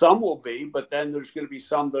 Some will be, but then there's going to be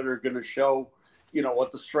some that are going to show,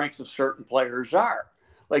 what the strengths of certain players are.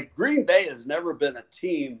 Like Green Bay has never been a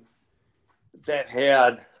team that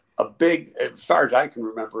had a big, as far as I can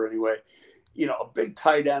remember anyway, a big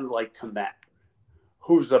tight end like Komet,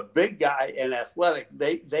 who's a big guy and athletic.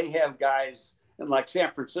 They have guys, and like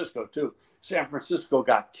San Francisco too. San Francisco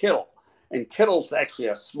got Kittle, and Kittle's actually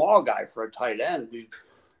a small guy for a tight end. He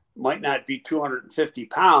might not be 250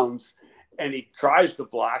 pounds, and he tries to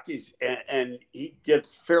block. And he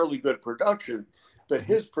gets fairly good production, but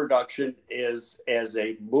his production is as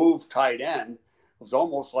a move tight end. It was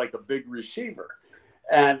almost like a big receiver,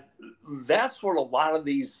 and that's what a lot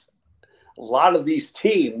of these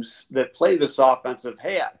teams that play this offense have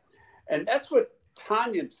had, and that's what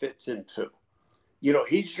Tonyan fits into.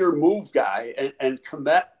 He's your move guy, and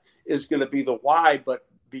Komet is going to be the why, but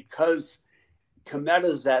because Komet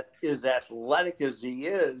is athletic as he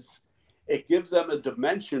is, it gives them a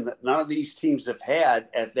dimension that none of these teams have had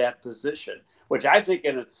at that position, which I think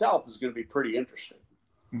in itself is going to be pretty interesting.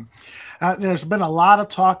 There's been a lot of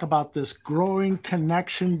talk about this growing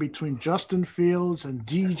connection between Justin Fields and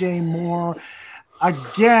DJ Moore.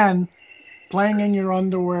 Again, playing in your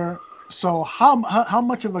underwear. So how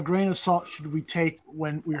much of a grain of salt should we take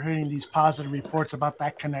when we're hearing these positive reports about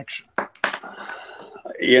that connection?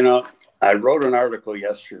 I wrote an article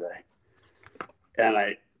yesterday,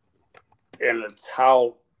 and it's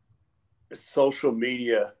how social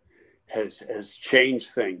media has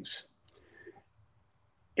changed things.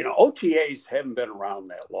 OTAs haven't been around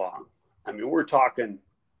that long. I mean, we're talking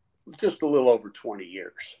just a little over 20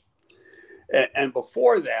 years. And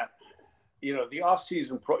before that, the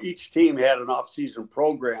off-season each team had an off-season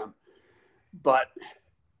program, but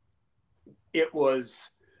it was,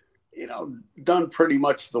 done pretty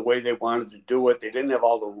much the way they wanted to do it. They didn't have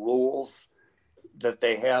all the rules that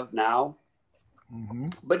they have now. Mm-hmm.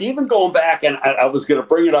 But even going back, and I was going to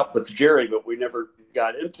bring it up with Jerry, but we never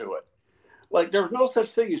got into it. Like, there was no such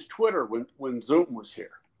thing as Twitter when Zoom was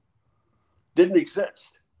here. Didn't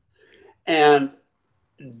exist. And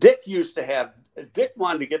Dick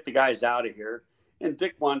wanted to get the guys out of here, and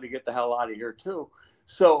Dick wanted to get the hell out of here too.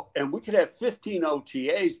 So, and we could have 15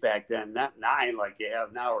 OTAs back then, not 9 like you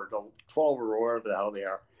have now, or 12 or wherever the hell they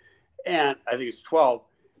are. And I think it's 12.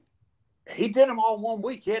 He did them all in 1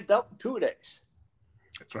 week. He had 2 days.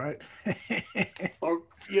 That's right. Or,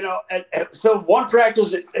 and so one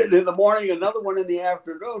practice in the morning, another one in the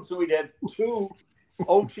afternoon. So we'd have 2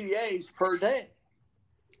 OTAs per day.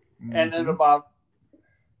 Mm-hmm. And in about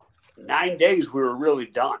 9 days, we were really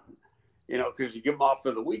done, because you give them off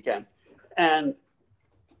for the weekend. And,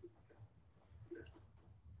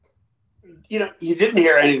 you didn't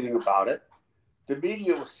hear anything about it. The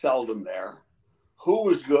media was seldom there. Who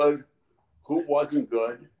was good, who wasn't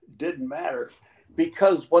good, didn't matter.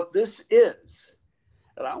 Because what this is,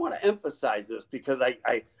 and I want to emphasize this because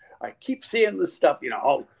I keep seeing this stuff,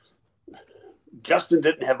 oh, Justin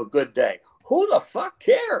didn't have a good day. Who the fuck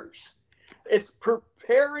cares? It's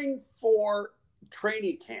preparing for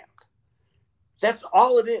training camp. That's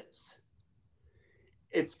all it is.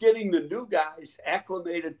 It's getting the new guys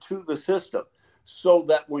acclimated to the system so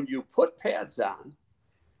that when you put pads on,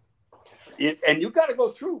 and you've got to go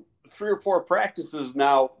through 3 or 4 practices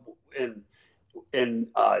now in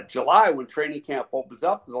July when training camp opens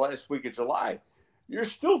up the last week of July, you're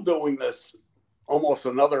still doing this almost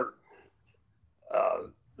another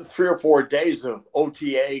 3 or 4 days of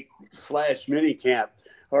OTA / mini camp,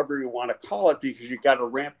 however you want to call it, because you got to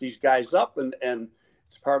ramp these guys up, and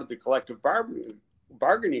it's part of the collective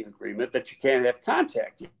bargaining agreement that you can't have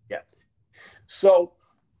contact yet. So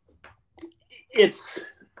it's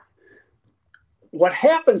what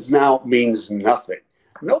happens now means nothing.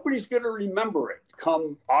 Nobody's going to remember it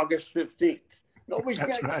come August 15th. Nobody's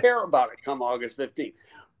going to care about it come August 15th.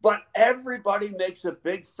 But everybody makes a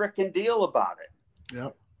big freaking deal about it.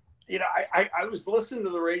 Yep. I was listening to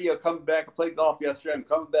the radio coming back. I played golf yesterday. I'm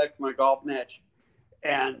coming back from my golf match.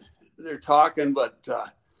 And they're talking, but,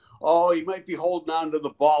 you might be holding on to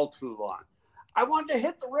the ball too long. I wanted to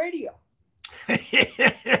hit the radio.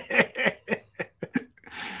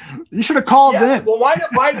 You should have called in. Well,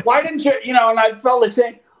 why didn't you, and I felt like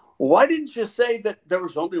saying, why didn't you say that there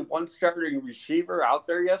was only one starting receiver out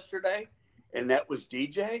there yesterday, and that was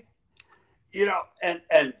DJ?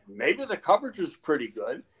 And maybe the coverage is pretty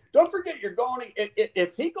good. Don't forget, you're going,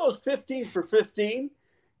 if he goes 15 for 15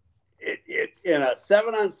 in a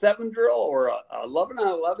 7-on-7 drill or a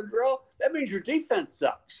 11-on-11 drill, that means your defense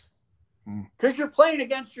sucks because you're playing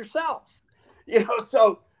against yourself.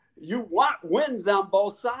 So you want wins on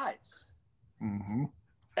both sides. Mm-hmm.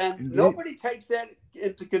 And Indeed. Nobody takes that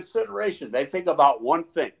into consideration. They think about one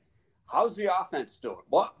thing. How's the offense doing?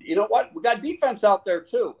 Well, you know what? We got defense out there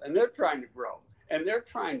too, and they're trying to grow, and they're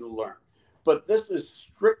trying to learn. But this is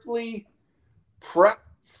strictly prep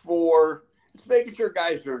for it's making sure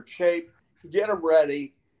guys are in shape, get them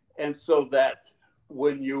ready, and so that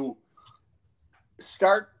when you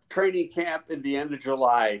start training camp at the end of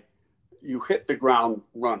July, you hit the ground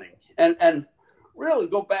running. And really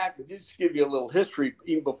go back and just give you a little history,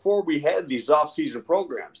 even before we had these off-season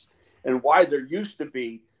programs and why there used to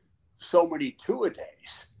be so many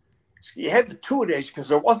two-a-days. You had the two-a-days because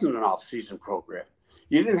there wasn't an off-season program.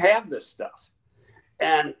 You didn't have this stuff.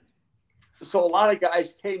 And so a lot of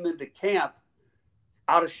guys came into camp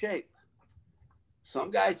out of shape.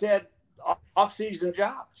 Some guys had off-season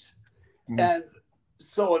jobs. Mm-hmm. And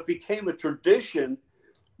so it became a tradition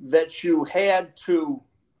that you had to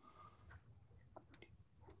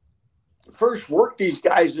first work these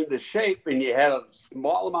guys into shape, and you had a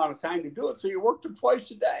small amount of time to do it. So you worked them twice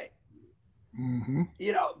a day. Mm-hmm.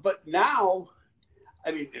 But now,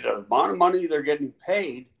 the amount of money they're getting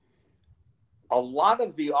paid, a lot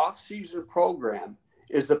of the off-season program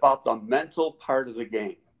is about the mental part of the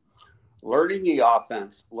game. Learning the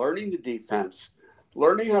offense, learning the defense,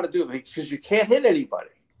 learning how to do it, because you can't hit anybody.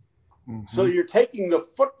 Mm-hmm. So you're taking the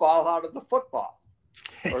football out of the football,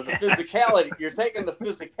 or the physicality. You're taking the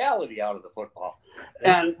physicality out of the football.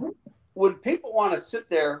 And when people want to sit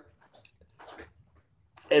there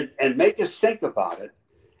and make us think about it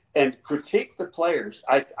and critique the players,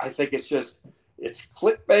 I think it's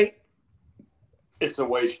clickbait. It's a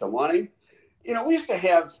waste of money. We used to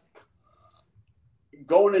have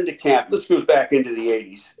going into camp. This goes back into the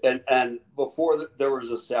 80s and before there was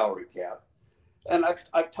a salary cap. And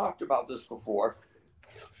I've talked about this before,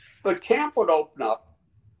 but camp would open up.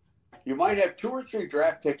 You might have 2 or 3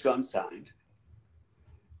 draft picks unsigned,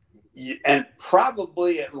 and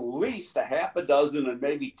probably at least a half a dozen and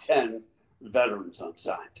maybe 10 veterans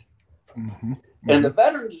unsigned. Mm-hmm. And the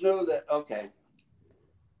veterans knew that, okay,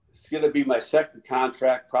 it's going to be my second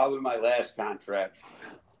contract, probably my last contract.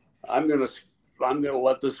 I'm going to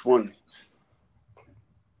let this one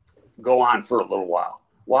go on for a little while.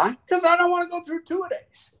 Why? Because I don't want to go through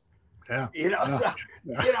 2-a-days. Yeah.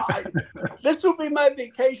 This will be my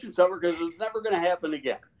vacation summer because it's never going to happen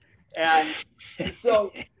again. And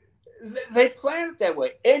so they planned it that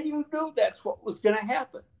way. And you knew that's what was going to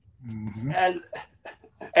happen. Mm-hmm. And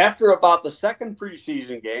after about the second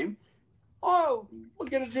preseason game, we'll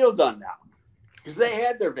get a deal done now because they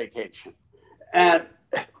had their vacation. And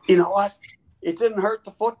you know what? It didn't hurt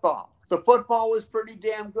the football. The football was pretty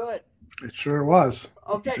damn good. It sure was.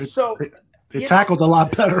 Okay, they tackled a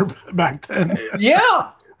lot better back then.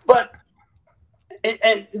 Yeah, but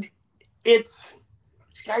and these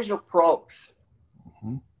guys are pros,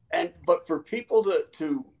 but for people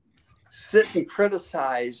to sit and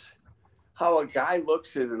criticize how a guy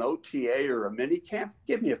looks in an OTA or a mini camp.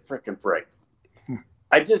 Give me a freaking break.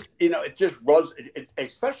 I just, it just rubs,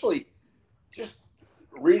 especially just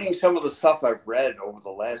reading some of the stuff I've read over the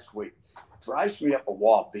last week, drives me up a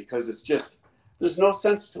wall because it's just, there's no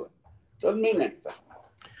sense to it. Doesn't mean anything.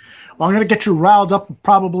 Well, I'm going to get you riled up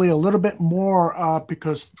probably a little bit more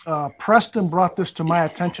because Preston brought this to my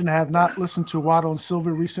attention. I have not listened to Waddle and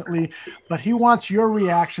Sylvie recently, but he wants your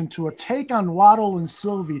reaction to a take on Waddle and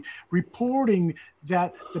Sylvie reporting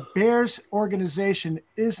that the Bears organization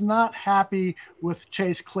is not happy with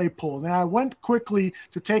Chase Claypool. And I went quickly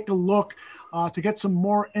to take a look to get some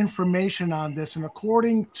more information on this. And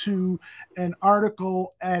according to an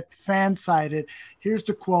article at Fansided, here's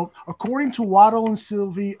the quote. According to Waddle and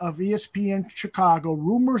Sylvie of ESPN Chicago,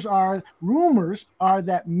 rumors are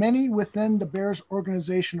that many within the Bears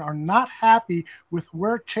organization are not happy with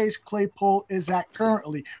where Chase Claypool is at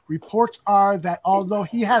currently. Reports are that although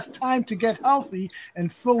he has time to get healthy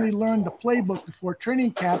and fully learn the playbook before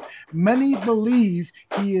training camp, many believe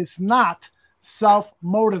he is not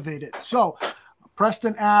self-motivated. So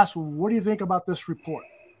Preston asks, what do you think about this report?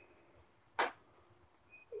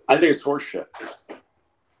 I think it's horseshit.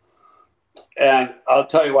 And I'll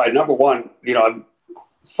tell you why. Number one, I've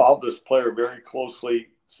followed this player very closely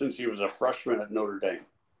since he was a freshman at Notre Dame.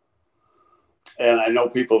 And I know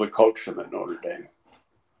people that coached him at Notre Dame.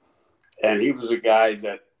 And he was a guy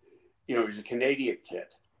that, he's a Canadian kid.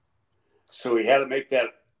 So he had to make that.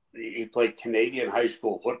 He played Canadian high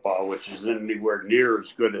school football, which isn't anywhere near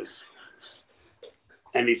as good as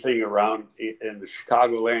anything around in the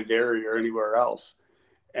Chicagoland area or anywhere else.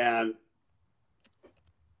 And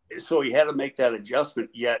so he had to make that adjustment,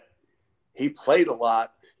 yet he played a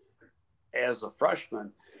lot as a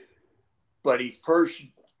freshman, but he first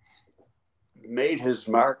made his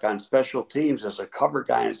mark on special teams as a cover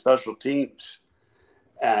guy in special teams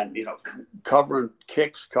and, covering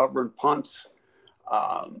kicks, covering punts.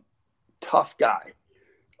 Tough guy.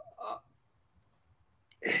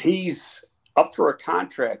 He's up for a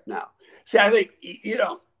contract now. See, I think,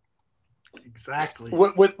 exactly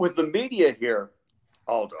with the media here,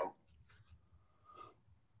 Aldo,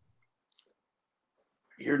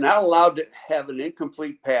 you're not allowed to have an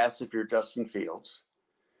incomplete pass if you're Justin Fields.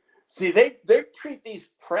 See, they treat these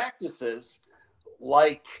practices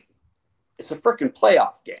like it's a freaking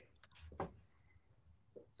playoff game.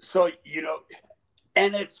 So,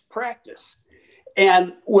 and it's practice.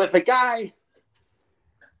 And with a guy,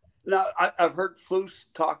 now I've heard Flus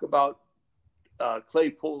talk about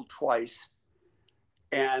Claypool twice.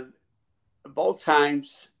 And both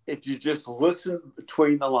times, if you just listen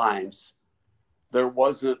between the lines, there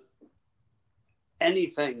wasn't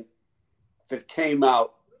anything that came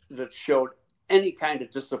out that showed any kind of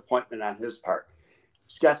disappointment on his part.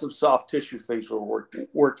 He's got some soft tissue things we're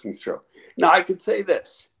working through. Now, I could say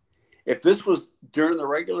this. If this was during the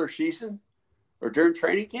regular season or during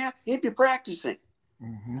training camp, he'd be practicing.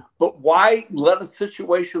 Mm-hmm. But why let a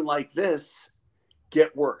situation like this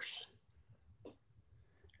get worse?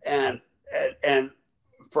 And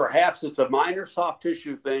perhaps it's a minor soft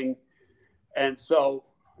tissue thing. And so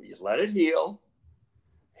you let it heal.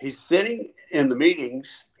 He's sitting in the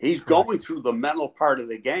meetings. He's going through the mental part of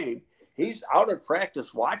the game. He's out of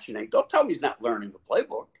practice watching it. Don't tell me he's not learning the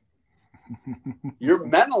playbook. You're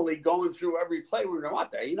mentally going through every play when you're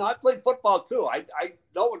out there. I played football too. I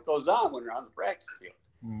know what goes on when you're on the practice field.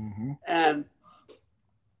 Mm-hmm. And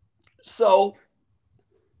so,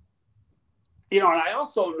 and I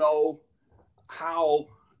also know how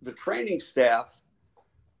the training staff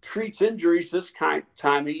treats injuries this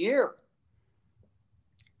time of year.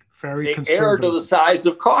 Very they err to the size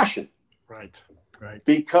of caution. Right.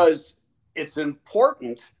 Because it's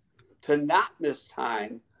important to not miss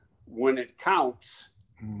time when it counts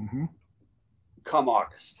come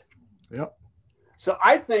August. Yep. So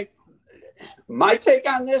I think my take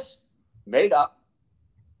on this, made up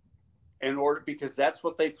because that's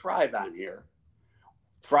what they thrive on here.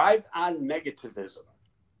 Thrive on negativism.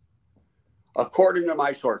 According to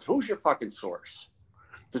my source. Who's your fucking source?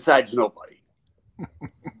 Besides nobody.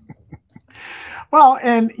 Well,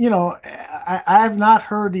 and, I have not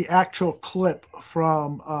heard the actual clip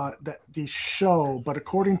from the show, but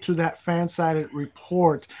according to that fan-sided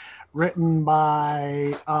report written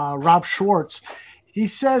by Rob Schwartz, he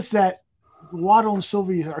says that Waddle and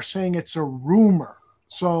Sylvie are saying it's a rumor.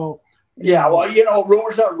 So,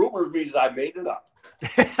 rumors not rumors means I made it up.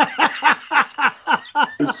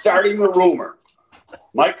 I'm starting the rumor.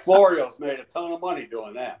 Mike Florio's made a ton of money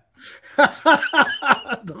doing that.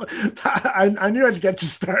 I knew I'd get you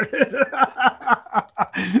started.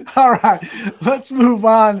 All right, let's move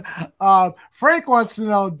on. Frank wants to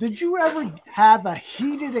know, did you ever have a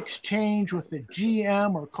heated exchange with the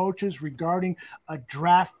GM or coaches regarding a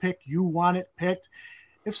draft pick you wanted picked?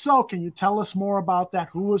 If so, can you tell us more about that?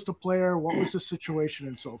 Who was the player? What was the situation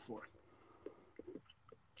and so forth?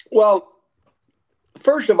 Well,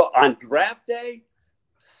 first of all, on draft day,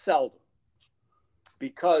 seldom.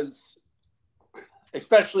 Because,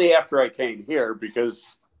 especially after I came here, because,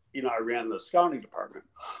 I ran the scouting department.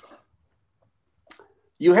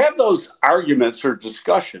 You have those arguments or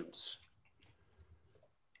discussions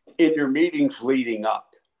in your meetings leading up.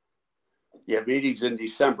 You have meetings in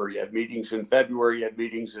December, you have meetings in February, you have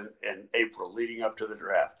meetings in April leading up to the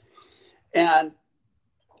draft. And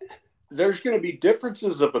there's going to be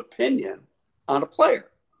differences of opinion on a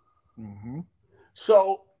player. Mm-hmm.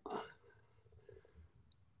 So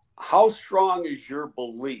how strong is your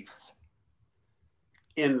belief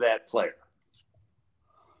in that player?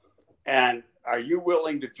 And are you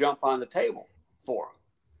willing to jump on the table for him?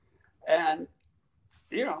 And,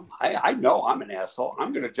 I know I'm an asshole.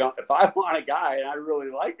 I'm going to jump. If I want a guy and I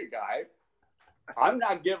really like a guy, I'm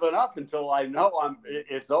not giving up until I know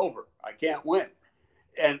it's over. I can't win.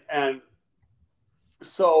 And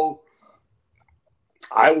so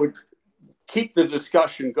I would keep the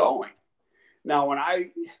discussion going. Now,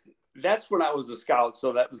 that's when I was a scout,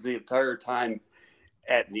 so that was the entire time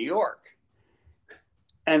at New York.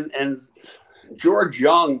 And George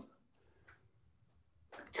Young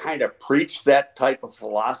kind of preached that type of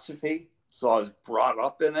philosophy, so I was brought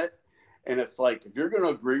up in it. And it's like, if you're going to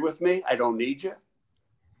agree with me, I don't need you.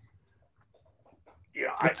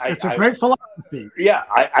 It's a great philosophy. Yeah,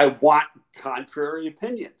 I want contrary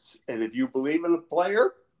opinions. And if you believe in a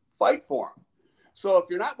player, fight for him. So if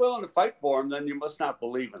you're not willing to fight for him, then you must not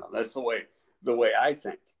believe in him. That's the way I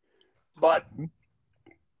think. But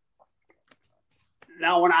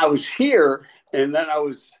now when I was here, and then I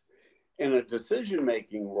was in a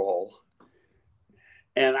decision-making role,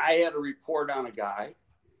 and I had a report on a guy,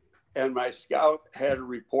 and my scout had a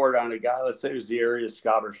report on a guy, let's say it was the area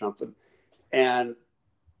scout or something, and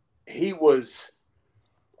he was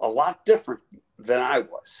a lot different than I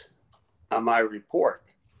was on my report.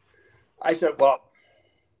 I said, well,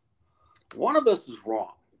 one of us is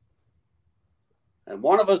wrong, and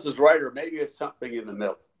one of us is right, or maybe it's something in the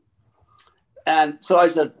middle. And so I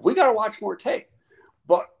said, we got to watch more tape.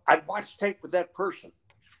 But I'd watch tape with that person.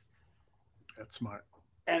 That's smart.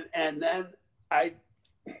 And then I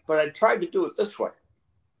tried to do it this way.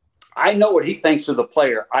 I know what he thinks of the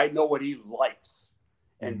player. I know what he likes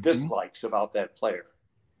and dislikes about that player.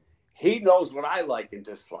 He knows what I like and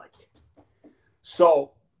dislike.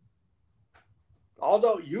 So,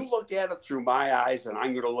 although you look at it through my eyes, and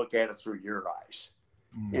I'm going to look at it through your eyes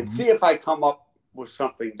and see if I come up with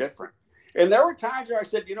something different. And there were times where I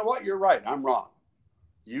said, you know what, you're right. I'm wrong.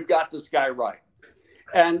 You got this guy right.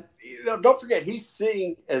 And don't forget, he's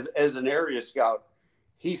seeing, as an area scout,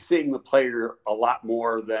 he's seeing the player a lot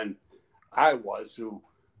more than I was, who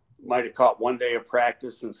might have caught one day of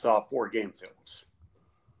practice and saw 4 game films.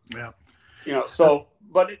 Yeah. So,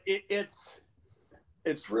 but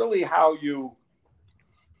it's really how you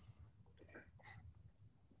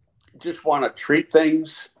just want to treat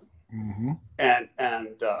things.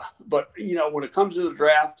 But when it comes to the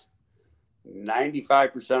draft,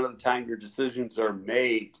 95% of the time your decisions are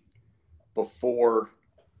made before,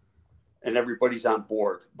 and everybody's on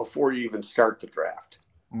board before you even start the draft.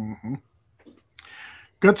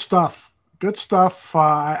 Good stuff.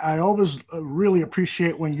 I always really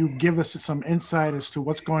appreciate when you give us some insight as to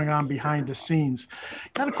what's going on behind the scenes.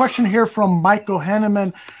 Got a question here from Michael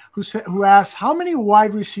Henneman, who asks, how many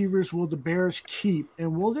wide receivers will the Bears keep,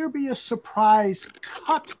 and will there be a surprise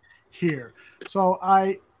cut here? So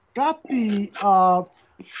I got the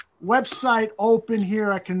website open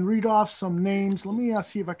here. I can read off some names. Let me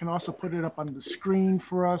see if I can also put it up on the screen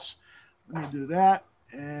for us. Let me do that.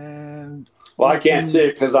 And I can't see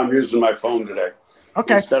it because I'm using my phone today.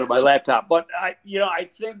 Okay. Instead of my laptop. But I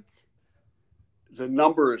think the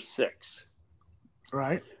number is 6.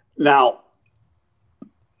 Right. Now,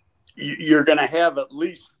 you're going to have at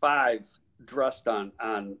least 5 dressed on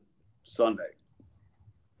Sunday.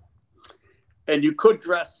 And you could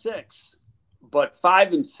dress 6, but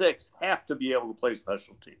 5 and 6 have to be able to play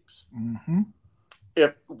special teams.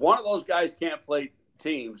 If one of those guys can't play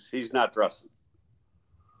teams, he's not dressing.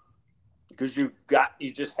 Because you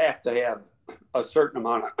just have to have a certain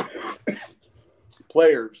amount of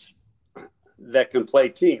players that can play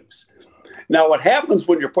teams. Now, what happens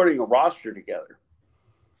when you're putting a roster together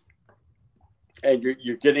and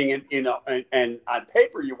you're getting it, and on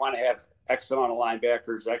paper you want to have X amount of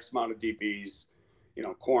linebackers, X amount of DBs,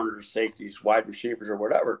 corners, safeties, wide receivers, or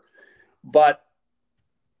whatever. But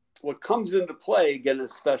what comes into play again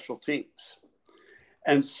is special teams.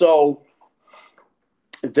 And so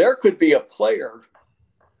there could be a player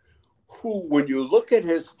who, when you look at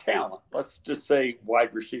his talent, let's just say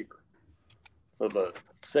wide receiver, for the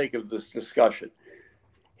sake of this discussion,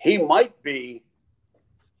 he might be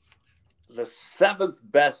the 7th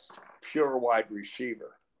best pure wide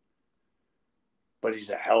receiver, but he's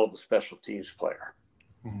a hell of a special teams player.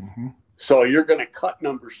 Mm-hmm. So you're going to cut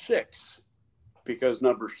number 6 because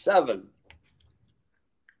number 7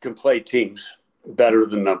 can play teams better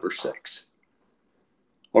than number 6.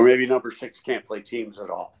 Or maybe number 6 can't play teams at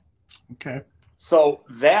all. Okay. So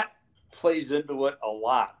that plays into it a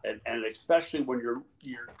lot, and especially when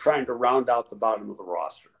you're trying to round out the bottom of the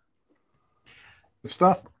roster. Good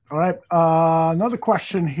stuff. All right. Another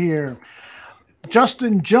question here.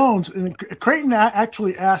 Justin Jones, and Creighton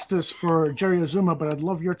actually asked this for Jerry Azumah, but I'd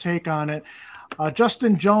love your take on it.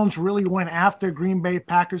 Justin Jones really went after Green Bay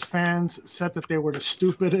Packers fans, said that they were the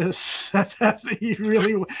stupidest, said that he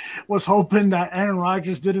really was hoping that Aaron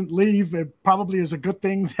Rodgers didn't leave. It probably is a good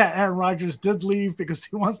thing that Aaron Rodgers did leave because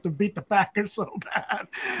he wants to beat the Packers so bad.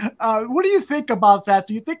 What do you think about that?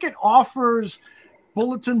 Do you think it offers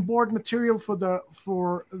bulletin board material for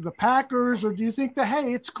the Packers, or do you think that,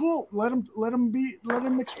 hey, it's cool, let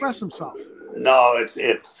him express himself? No,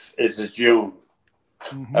 it's June.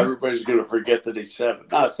 Mm-hmm. Everybody's going to forget that he's 7.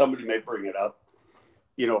 Now, somebody may bring it up,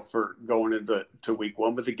 for going into week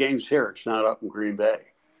 1, but the game's here. It's not up in Green Bay.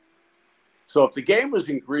 So if the game was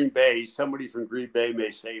in Green Bay, somebody from Green Bay may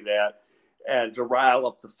say that, and to rile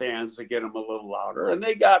up the fans to get them a little louder. And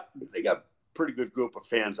they got a pretty good group of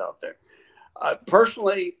fans out there.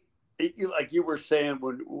 Personally, like you were saying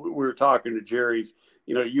when we were talking to Jerry,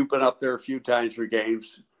 you've been up there a few times for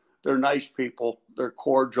games. They're nice people. They're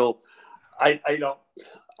cordial.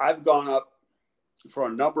 I've gone up for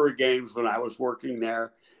a number of games when I was working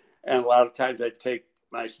there, and a lot of times I'd take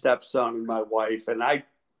my stepson and my wife, and I'd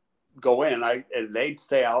go in, and they'd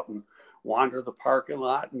stay out and wander the parking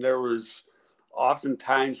lot, and there was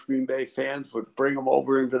oftentimes Green Bay fans would bring them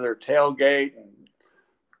over into their tailgate and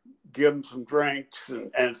give them some drinks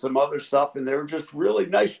and some other stuff, and they were just really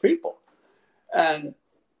nice people. And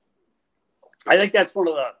I think that's one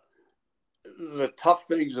of the tough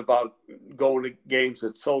things about going to games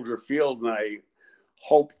at Soldier Field, and I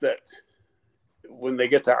hope that when they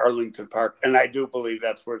get to Arlington Park, and I do believe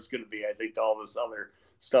that's where it's going to be, I think all this other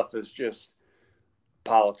stuff is just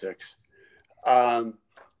politics. But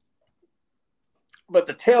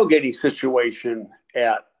the tailgating situation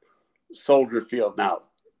at Soldier Field now,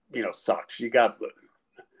 sucks. You got a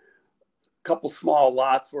couple small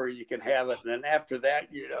lots where you can have it, and then after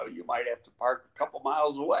that, you might have to park a couple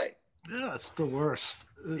miles away. Yeah, it's the worst.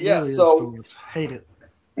 It really is the worst. Hate it.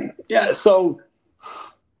 Yeah, so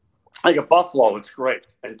like at Buffalo, it's great,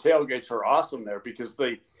 and tailgates are awesome there because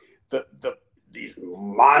these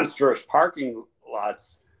monstrous parking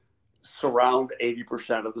lots surround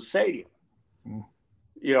 80% of the stadium. Mm.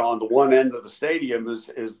 On the one end of the stadium is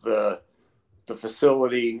the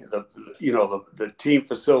facility, the team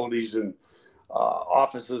facilities and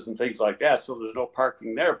offices and things like that. So there's no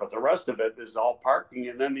parking there, but the rest of it is all parking,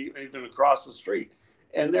 and then even across the street.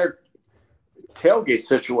 And their tailgate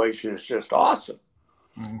situation is just awesome.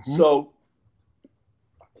 Mm-hmm. So,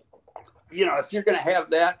 if you're going to have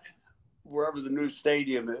that wherever the new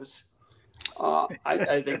stadium is,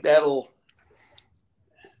 I think that'll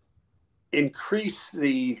increase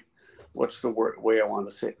what's the way I want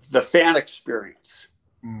to say it? The fan experience.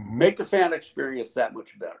 Mm-hmm. Make the fan experience that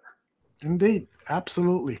much better. Indeed.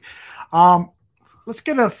 Absolutely. Let's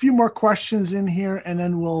get a few more questions in here, and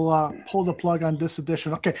then we'll pull the plug on this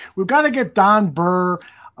edition. Okay. We've got to get Don Burr,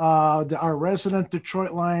 our resident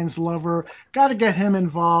Detroit Lions lover. Got to get him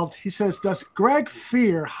involved. He says, does Greg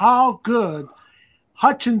fear how good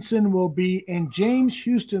Hutchinson will be in James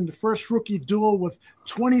Houston, the first rookie duel with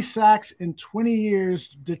 20 sacks in 20 years,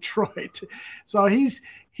 Detroit? So he's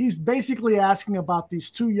basically asking about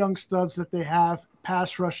these two young studs that they have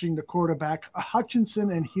pass rushing the quarterback,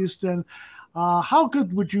 Hutchinson and Houston. How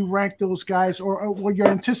good would you rank those guys, or your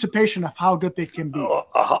anticipation of how good they can be?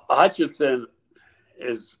 Hutchinson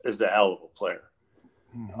is a hell of a player.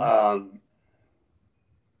 Mm-hmm.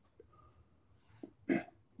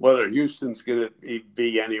 Whether Houston's going to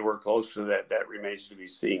be anywhere close to that remains to be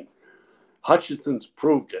seen. Hutchinson's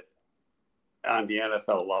proved it on the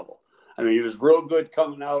NFL level. I mean, he was real good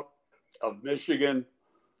coming out of Michigan,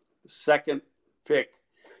 second pick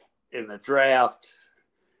in the draft.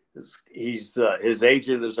 His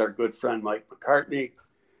agent is our good friend Mike McCartney,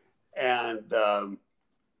 and I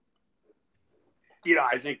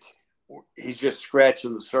think he's just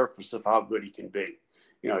scratching the surface of how good he can be.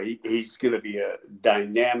 He's going to be a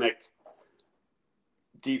dynamic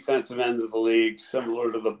defensive end of the league,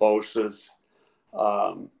 similar to the Bosa's.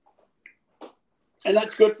 And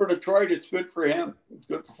that's good for Detroit. It's good for him. It's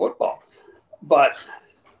good for football. But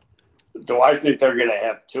do I think they're going to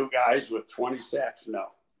have two guys with 20 sacks? No.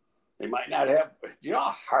 They might not have. You know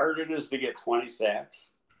how hard it is to get 20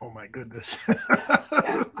 sacks? Oh, my goodness.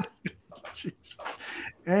 Jeez.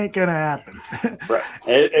 Ain't going to happen. Right.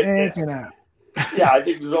 Ain't going to happen. Yeah, I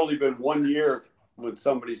think there's only been 1 year when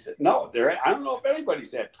somebody said, no, I don't know if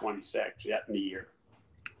anybody's had 20 sacks yet in a year.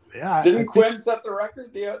 Yeah. Didn't Quinn set the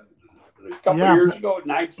record a couple of years ago,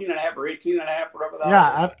 19 and a half or 18 and a half, whatever that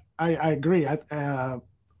was? I agree.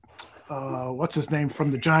 What's his name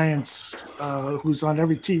from the Giants, who's on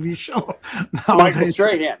every TV show nowadays. Michael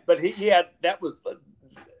Strahan. But he had – that was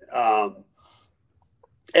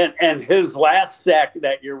and his last sack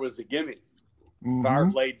that year was a gimme.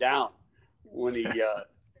 Favre laid down when he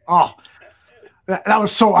that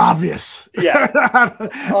was so obvious. Yeah.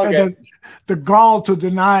 Okay. The gall to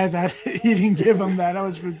deny that he didn't give him that. That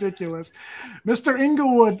was ridiculous. Mr.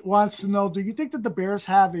 Inglewood wants to know, do you think that the Bears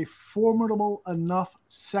have a formidable enough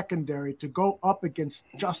secondary to go up against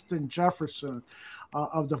Justin Jefferson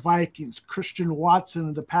of the Vikings, Christian Watson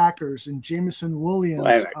of the Packers, and Jameson Williams?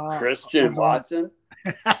 Wait a minute, Christian Watson?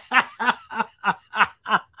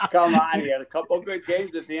 Come on, he had a couple of good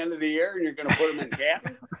games at the end of the year, and you're going to put him in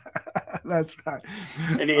Canton? That's right.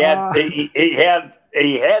 And he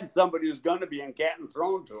had somebody who's going to be in Canton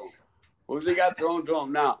thrown to him. Who's he got thrown to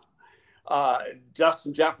him now?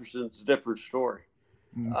 Justin Jefferson's a different story.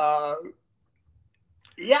 I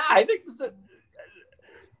think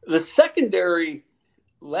the secondary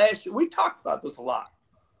last year, we talked about this a lot.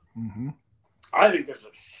 I think there's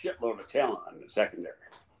a shitload of talent in the secondary.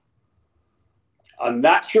 I'm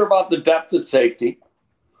not sure about the depth at safety,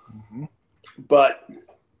 but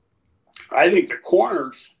I think the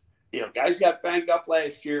corners, guys got banged up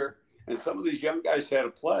last year, and some of these young guys had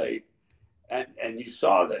to play, and you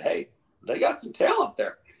saw that, hey, they got some talent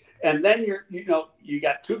there. And then you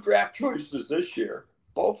got two draft choices this year.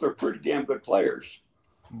 Both are pretty damn good players.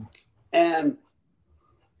 And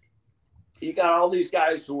you got all these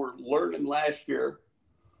guys who were learning last year.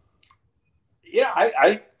 Yeah,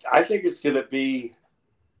 I think it's going to be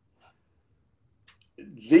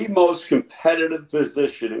the most competitive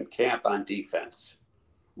position in camp on defense.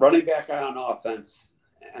 Running back on offense,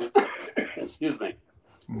 and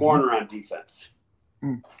corner on defense.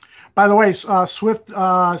 By the way, Swift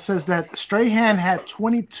says that Strahan had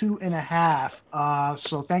 22 and a half.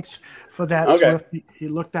 So thanks for that, Swift. He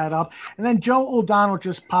looked that up. And then Joe O'Donnell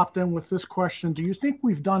just popped in with this question. Do you think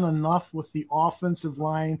we've done enough with the offensive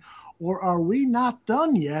line, or are we not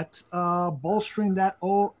done yet bolstering that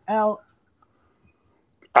OL?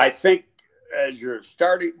 I think as your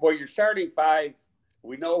starting five,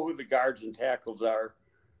 we know who the guards and tackles are.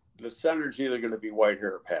 The center's either going to be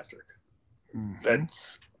Whitehair or Patrick.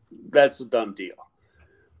 That's a done deal.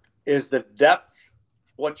 Is the depth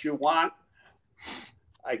what you want?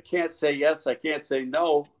 I can't say yes. I can't say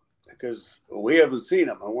no because we haven't seen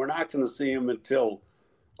them, and we're not going to see them until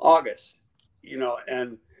August.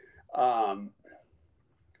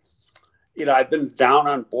 I've been down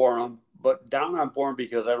on Borum, but down on Borum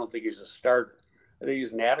because I don't think he's a starter. I think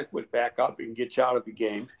he's an adequate backup. He can get you out of the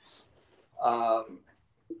game.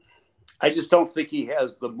 I just don't think he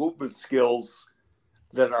has the movement skills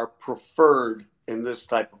that are preferred in this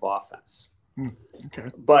type of offense.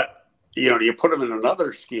 Okay. But, you put him in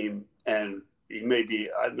another scheme and he may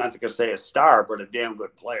be, I'm not going to say a star, but a damn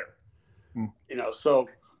good player.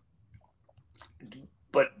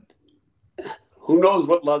 But who knows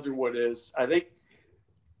what Leatherwood is? I think,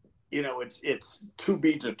 it's to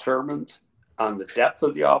be determined on the depth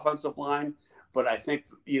of the offensive line. But I think,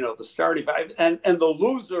 the starting five and the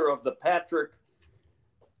loser of the Patrick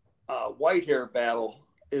Whitehair battle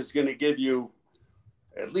is going to give you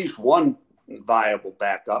at least one viable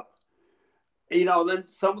backup. Then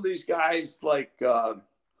some of these guys like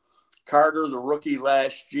Carter, the rookie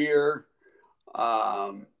last year,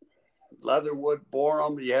 Leatherwood,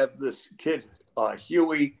 Borum. You have this kid,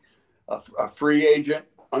 Huey, a free agent,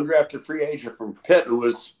 undrafted free agent from Pitt who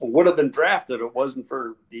would have been drafted if it wasn't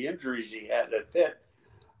for the injuries he had at Pitt.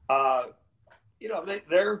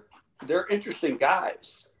 They're interesting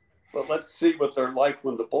guys, but let's see what they're like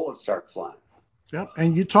when the bullets start flying. Yep,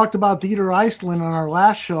 and you talked about Dieter Iceland on our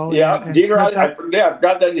last show. Yeah, I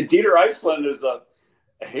forgot that Dieter Iceland is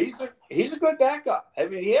he's a good backup. I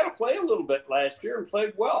mean, he had to play a little bit last year and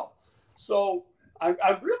played well. So I'm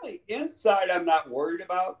really inside. I'm not worried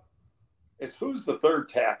about. It's who's the third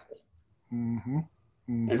tackle, and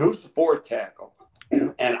who's the fourth tackle,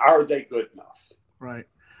 and are they good enough? Right.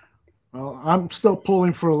 Well, I'm still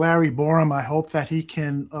pulling for Larry Borum. I hope that he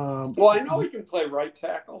can. Well, I know he can play right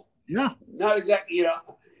tackle. Yeah. Not exactly,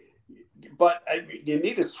 but you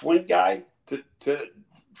need a swing guy to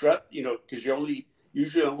dress, because you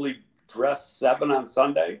usually only dress 7 on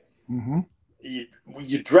Sunday. Mm-hmm.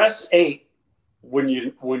 You dress 8 when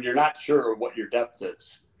you're not sure what your depth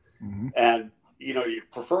is, and you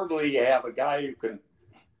preferably have a guy who can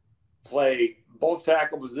play both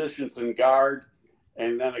tackle positions and guard.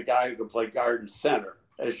 And then a guy who can play guard and center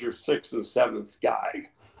as your 6th and 7th guy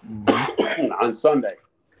on Sunday.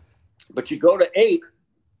 But you go to 8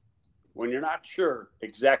 when you're not sure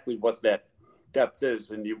exactly what that depth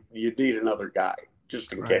is, and you need another guy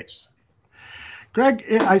just in case. Greg,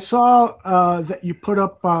 I saw that you put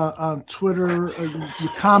up on Twitter, you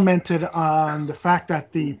commented on the fact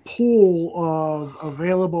that the pool of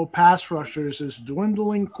available pass rushers is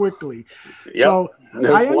dwindling quickly. Yep. So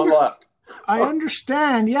there's one left. I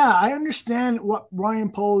understand. Yeah, I understand what Ryan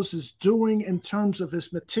Poles is doing in terms of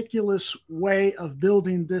his meticulous way of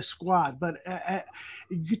building this squad. But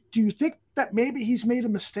do you think that maybe he's made a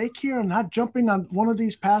mistake here and not jumping on one of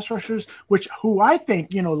these pass rushers, who I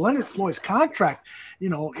think, Leonard Floyd's contract,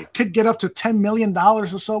 it could get up to $10 million or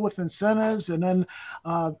so with incentives. And then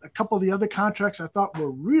a couple of the other contracts I thought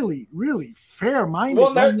were really, really fair-minded.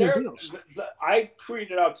 Well, I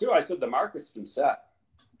tweeted out too. I said the market's been set.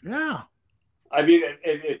 Yeah. I mean,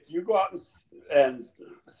 if you go out and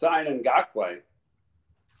sign Ngakoue,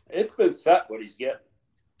 it's been set what he's getting.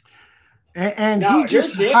 And now, he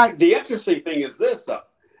just the interesting thing is this,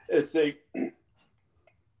 and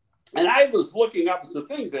I was looking up some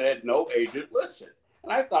things that had no agent listed.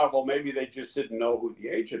 And I thought, well, maybe they just didn't know who the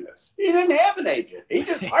agent is. He didn't have an agent. He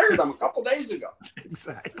just hired him a couple days ago.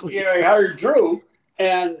 Exactly. He hired Drew,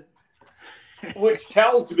 and which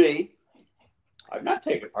tells me, I'm not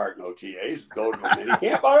taking part in OTAs, go to a mini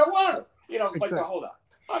camp. I don't want to. Exactly. Hold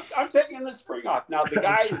on. I'm taking the spring off. Now, the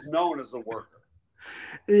guy is known as a worker.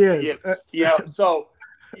 He is. So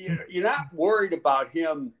you're not worried about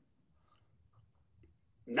him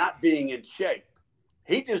not being in shape.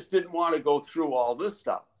 He just didn't want to go through all this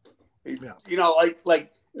stuff.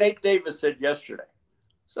 Like Nate Davis said yesterday.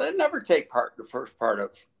 So I never take part in the first part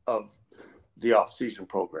of the off-season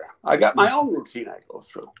program. I got my own routine I go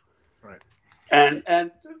through. Right.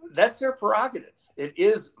 And that's their prerogative. It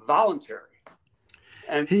is voluntary.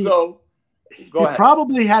 And he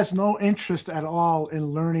probably has no interest at all in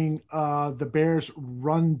learning the Bears'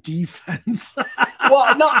 run defense.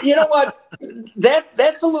 Well, no, you know what?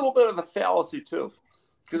 That's a little bit of a fallacy too.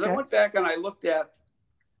 Because I went back and I looked at,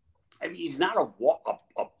 he's not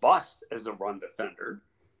a bust as a run defender.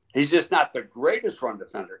 He's just not the greatest run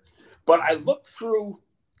defender. But I looked through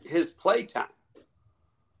his play time.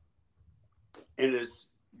 In his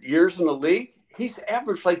years in the league, he's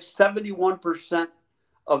averaged like 71%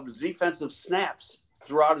 of the defensive snaps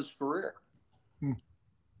throughout his career.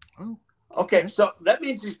 Oh, okay. So that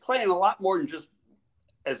means he's playing a lot more than just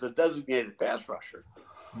as a designated pass rusher.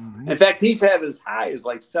 In fact, he's had as high as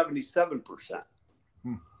like 77%.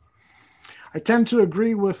 I tend to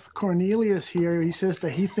agree with Cornelius here. He says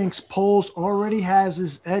that he thinks Poles already has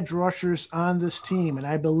his edge rushers on this team. And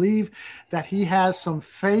I believe that he has some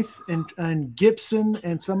faith in Gibson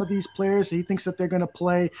and some of these players. He thinks that they're going to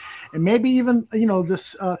play. And maybe even,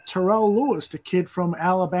 this Terrell Lewis, the kid from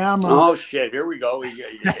Alabama. Oh, shit. Here we go.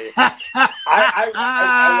 I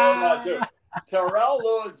wrote that too. Terrell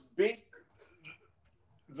Lewis beat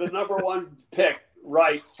the number 1 pick.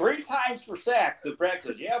 Right, 3 times for sacks in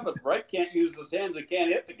practice. Yeah, but Wright can't use his hands and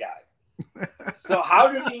can't hit the guy. So how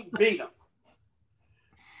did he beat him?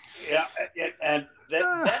 Yeah, and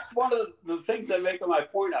that's one of the things I make on my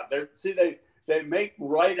point out there. See, they make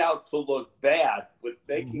Wright out to look bad with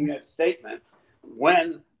making that statement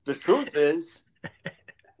when the truth is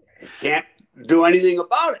he can't do anything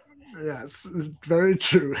about it. Yes, very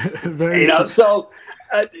true. Very true. So,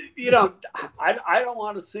 I don't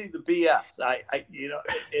want to see the BS.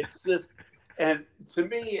 It's just, and to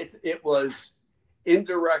me, it was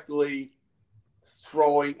indirectly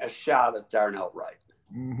throwing a shot at Darnell Wright,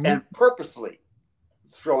 and purposely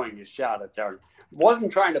throwing a shot at Darnell. It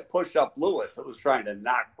wasn't trying to push up Lewis; it was trying to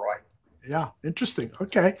knock Wright. Yeah, interesting.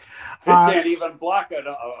 Okay, he can't even block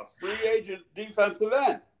a free agent defensive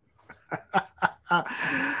end.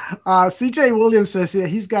 CJ Williams says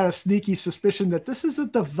he's got a sneaky suspicion that this is a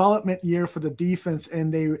development year for the defense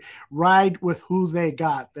and they ride with who they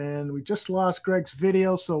got. And we just lost Greg's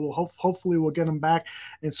video, so hopefully we'll get him back.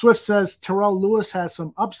 And Swift says Terrell Lewis has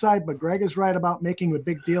some upside, but Greg is right about making a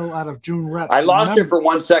big deal out of June reps. I lost you for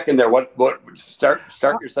 1 second there. What start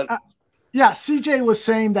your sentence? Yeah, CJ was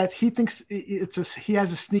saying that he thinks he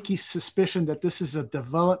has a sneaky suspicion that this is a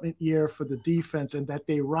development year for the defense and that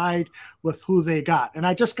they ride with who they got. And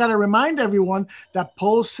I just got to remind everyone that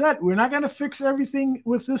Poles said we're not going to fix everything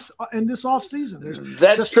with this in this offseason.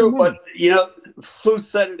 That's true, but Flus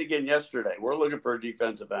said it again yesterday. We're looking for a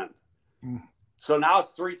defensive end. So now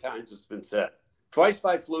it's 3 times it's been said. Twice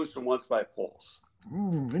by Flus and once by Poles.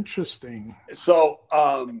 Interesting. So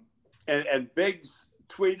and Biggs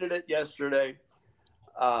tweeted it yesterday.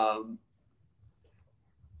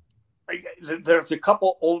 There's a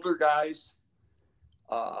couple older guys.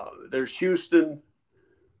 There's Houston,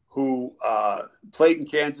 who played in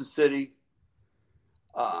Kansas City,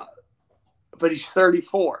 but he's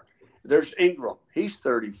 34. There's Ingram. He's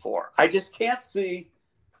 34. I just can't see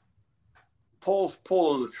Poles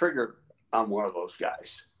pulling the trigger on one of those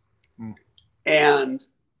guys. And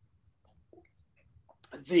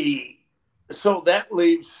so that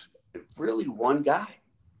leaves really one guy,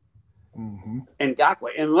 Ngakoue,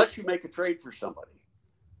 unless you make a trade for somebody.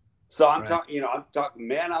 So I'm talking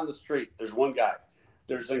man on the street. There's one guy.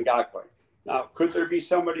 There's Ngakoue. Now, could there be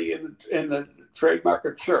somebody in the trade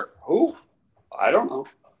market? Sure. Who? I don't know.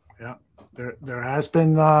 Yeah, there has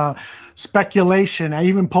been speculation. I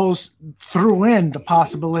even threw in the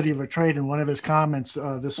possibility of a trade in one of his comments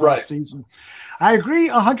this season. I agree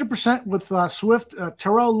 100% with Swift.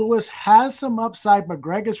 Terrell Lewis has some upside, but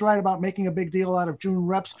Greg is right about making a big deal out of June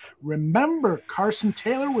reps. Remember, Carson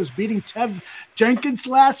Taylor was beating Teven Jenkins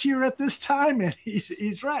last year at this time, and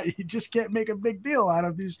he's right. He just can't make a big deal out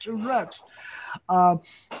of these June reps.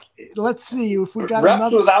 Let's see if we got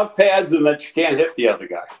reps without pads and that you can't hit the other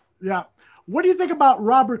guy. Yeah. What do you think about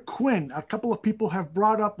Robert Quinn? A couple of people have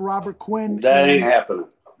brought up Robert Quinn. That ain't happening.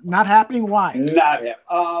 Not happening? Why? Not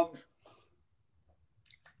happening.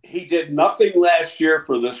 He did nothing last year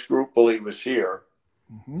for this group while he was here.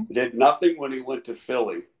 Did nothing when he went to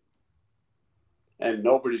Philly. And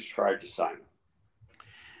nobody's tried to sign him.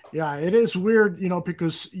 Yeah, it is weird,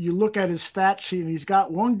 because you look at his stat sheet and he's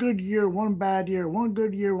got one good year, one bad year, one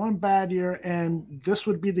good year, one bad year, and this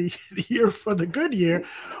would be the year for the good year.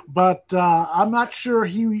 But I'm not sure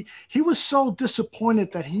he was so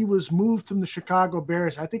disappointed that he was moved from the Chicago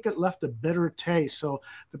Bears. I think it left a bitter taste. So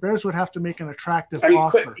the Bears would have to make an attractive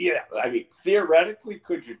offer. Theoretically,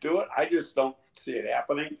 could you do it? I just don't see it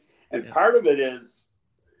happening. And part of it is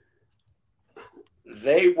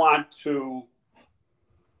they want to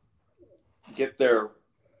get their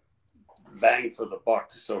bang for the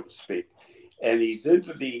buck, so to speak. And he's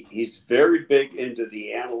very big into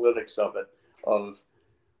the analytics of it,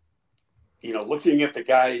 looking at the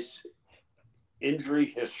guy's injury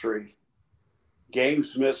history,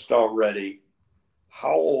 games missed already,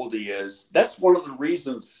 how old he is. That's one of the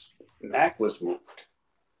reasons Mac was moved.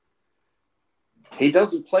 He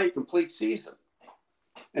doesn't play a complete season.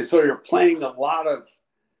 And so you're playing a lot of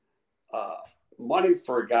money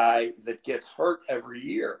for a guy that gets hurt every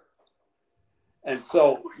year. And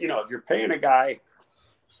so, if you're paying a guy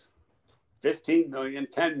 $15 million,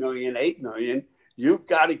 $10 million, $8 million, you've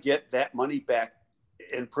got to get that money back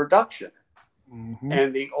in production.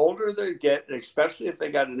 And the older they get, especially if they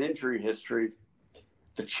got an injury history,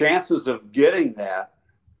 the chances of getting that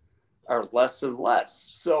are less and less.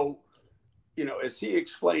 So, as he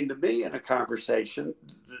explained to me in a conversation,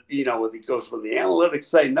 when he goes, when the analytics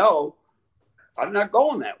say no, I'm not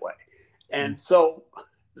going that way. And so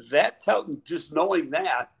just knowing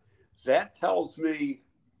that tells me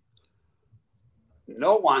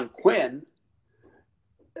no on Quinn,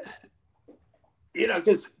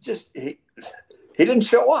 because he didn't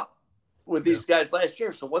show up with these guys last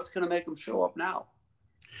year. So what's going to make him show up now?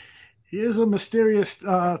 He is a mysterious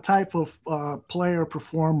type of player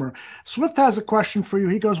performer. Swift has a question for you.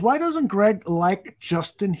 He goes, why doesn't Greg like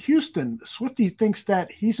Justin Houston? Swifty thinks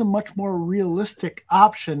that he's a much more realistic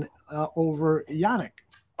option over Yannick.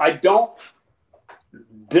 I don't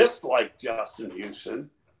dislike Justin Houston.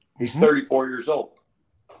 He's 34 years old.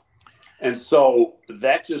 And so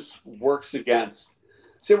that just works against.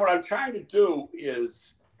 See, what I'm trying to do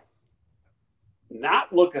is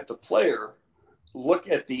not look at the player, look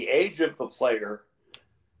at the age of the player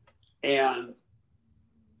and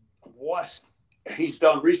what he's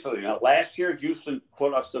done recently. Now, last year, Houston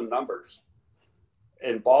put up some numbers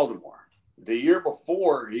in Baltimore. The year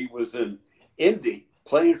before, he was in Indy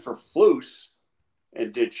playing for Flus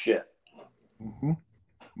and did shit. Mm-hmm.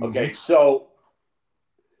 Mm-hmm. Okay, so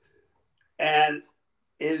and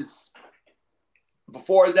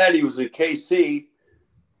before that he was in KC,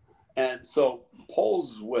 and so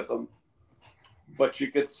Poles is with him, but you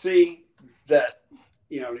could see that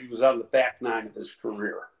he was on the back nine of his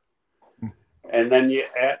career. And then you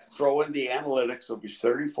throw in the analytics of he's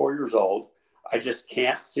 34 years old. I just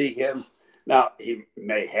can't see him. Now, he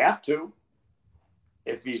may have to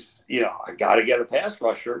if he's, I got to get a pass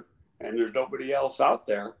rusher and there's nobody else out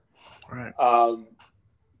there. Right.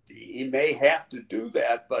 He may have to do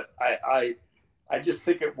that, but I just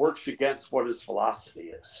think it works against what his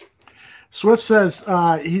philosophy is. Swift says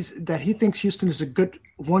he thinks Houston is a good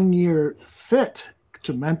 1-year fit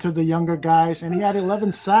to mentor the younger guys, and he had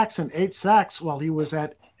 11 sacks and 8 sacks while he was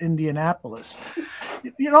at Indianapolis.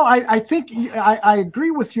 I think I agree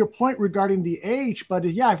with your point regarding the age, but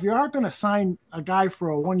if you are going to sign a guy for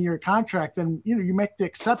a 1-year contract, then you make the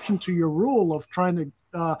exception to your rule of trying to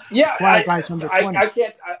acquire guys under 20. I'm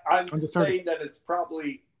saying that it's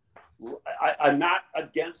probably. I'm not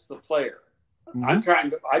against the player.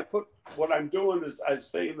 Mm-hmm. What I'm doing is I'm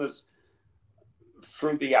saying this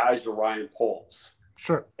through the eyes of Ryan Poles.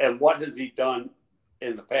 Sure. And what has he done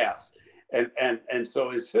in the past? And so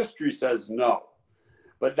his history says no.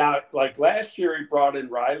 But now, like last year, he brought in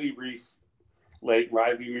Riley Reif late.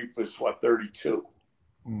 Riley Reif was 32,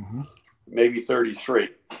 mm-hmm. maybe 33.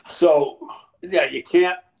 So you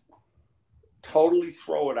can't totally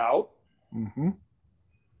throw it out. Mm-hmm.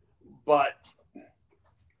 But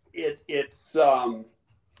it's a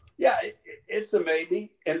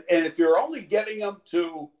maybe. And if you're only getting them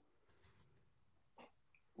to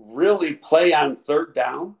really play on third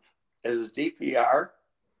down as a DPR,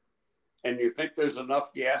 and you think there's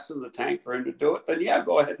enough gas in the tank for him to do it, then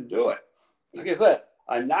go ahead and do it. Like I said,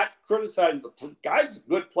 I'm not criticizing the guy's a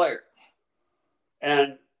good player.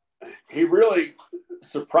 And he really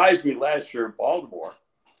surprised me last year in Baltimore.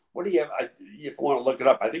 What do you have? If you want to look it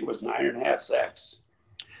up, I think it was 9.5 sacks.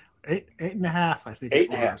 8.5, I think.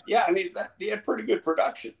 8.5. Yeah, I mean, he had pretty good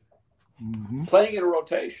production. Mm-hmm. Playing in a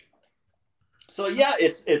rotation. So,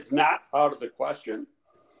 it's not out of the question.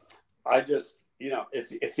 I just,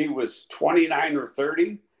 if he was 29 or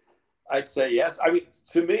 30, I'd say yes. I mean,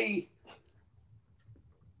 to me,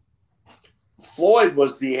 Floyd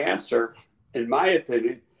was the answer, in my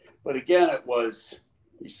opinion. But again,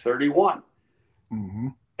 he's 31. Mm-hmm.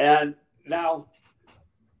 And now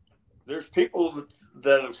there's people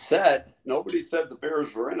that have said, nobody said the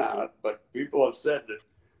Bears were in on it, but people have said that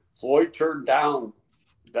Floyd turned down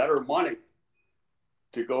better money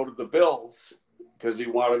to go to the Bills because he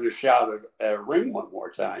wanted a shot at a ring one more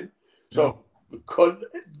time. So could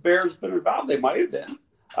the Bears been involved? They might have been.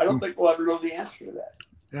 I don't think we'll ever know the answer to that.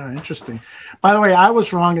 Yeah, interesting. By the way, I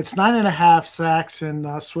was wrong. It's 9.5 sacks,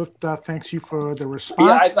 and Swift thanks you for the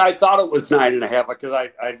response. Yeah, I thought it was 9.5 because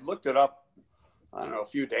I looked it up, I don't know, a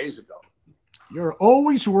few days ago. You're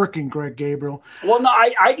always working, Greg Gabriel. Well, no,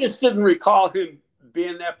 I just didn't recall him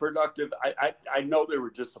being that productive. I know they were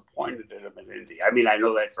disappointed in him in Indy. I mean, I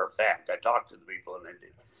know that for a fact. I talked to the people in Indy.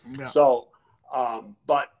 Yeah. So,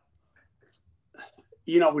 but,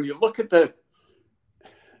 when you look at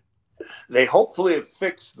they hopefully have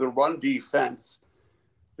fixed the run defense.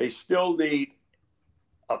 They still need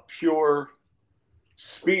a pure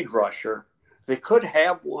speed rusher. They could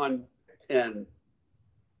have one in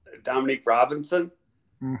Dominique Robinson,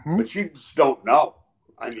 mm-hmm. but you just don't know.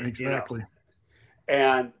 I mean, exactly.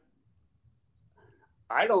 And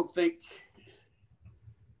I don't think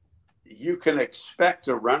you can expect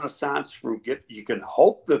a renaissance from Gibson. You can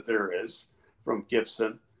hope that there is from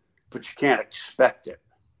Gibson, but you can't expect it.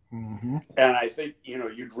 Mm-hmm. And I think,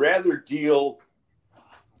 you'd rather deal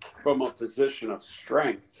from a position of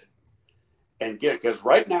strength and because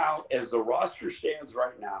right now, as the roster stands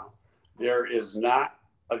right now, there is not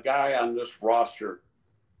a guy on this roster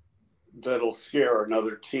that'll scare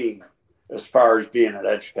another team as far as being an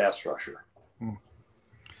edge pass rusher.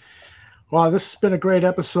 Well, this has been a great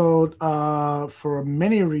episode for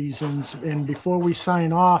many reasons. And before we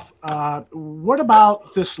sign off, what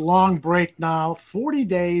about this long break now? 40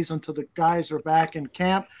 days until the guys are back in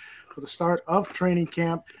camp for the start of training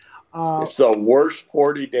camp. It's the worst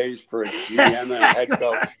 40 days for a GM and a head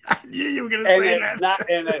coach. You were going to say that.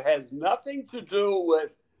 And it has nothing to do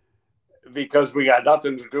with because we got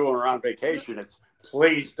nothing to do when we're on vacation. It's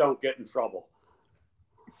please don't get in trouble.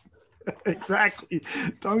 Exactly.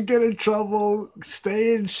 Don't get in trouble.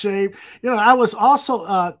 Stay in shape. I was also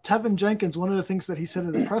Teven Jenkins. One of the things that he said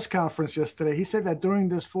at the press conference yesterday, he said that during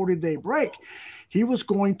this 40-day break, he was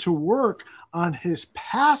going to work on his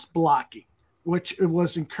pass blocking which it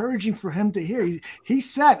was encouraging for him to hear. He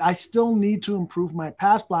said, I still need to improve my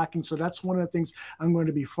pass blocking. So that's one of the things I'm going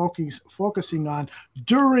to be focusing on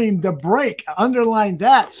during the break. Underline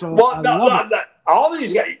that. So all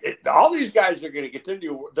these guys are going to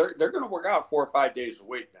continue. They're going to work out 4 or 5 days a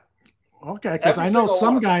week now. Okay, because I know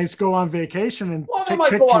some guys go on vacation and they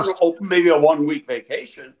might go on maybe a 1 week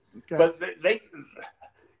vacation, but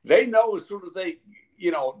they know as soon as they,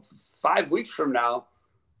 5 weeks from now,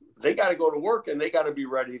 they got to go to work and they got to be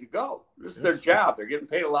ready to go. This is their job. They're getting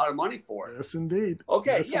paid a lot of money for it. Yes, indeed.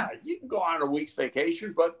 Okay, you can go on a week's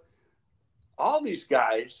vacation, but all these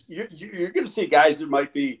guys, you're going to see guys that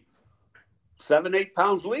might be 7-8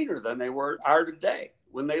 pounds leaner than they are today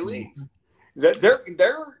when they leave. They're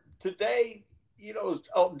today,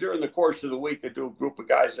 during the course of the week, they do a group of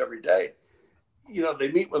guys every day.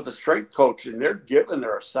 They meet with a strength coach and they're given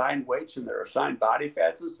their assigned weights and their assigned body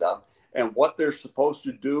fats and stuff. And what they're supposed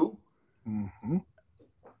to do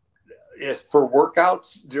is for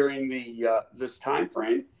workouts during this time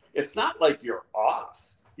frame. It's not like you're off.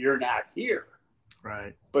 You're not here,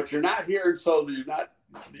 right? But you're not here, so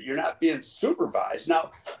you're not being supervised.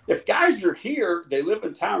 Now, if guys are here, they live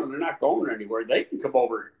in town and they're not going anywhere. They can come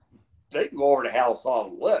over. They can go over to House Hall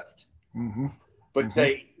and lift. But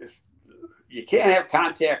you can't have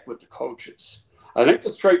contact with the coaches. I think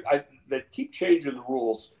they keep changing the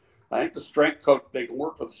rules. I think the strength coach, they can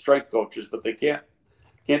work with the strength coaches, but they can't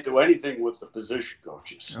do anything with the position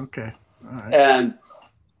coaches. Okay. All right.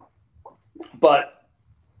 But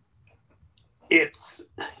it's,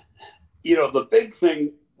 the big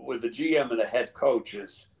thing with the GM and the head coach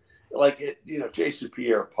is like Jason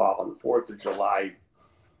Pierre-Paul on the 4th of July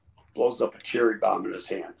blows up a cherry bomb in his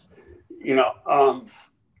hand.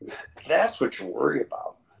 That's what you worry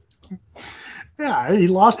about. Yeah, he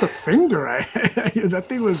lost a finger. That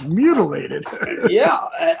thing was mutilated. Yeah,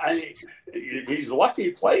 he's lucky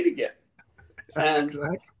he played again. And,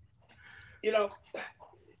 exactly.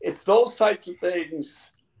 It's those types of things.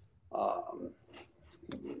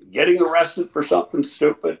 Getting arrested for something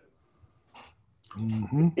stupid.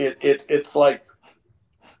 It's like,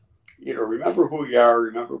 remember who you are,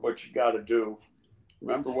 remember what you got to do,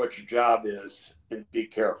 remember what your job is, and be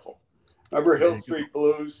careful. Remember Hill Street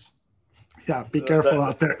Blues? Yeah, be careful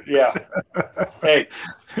out there. Yeah. Hey,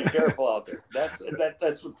 be careful out there. That's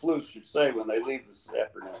what Blues should say when they leave this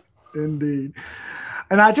afternoon. Indeed.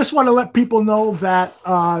 And I just want to let people know that,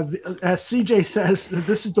 as CJ says, that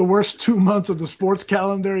this is the worst 2 months of the sports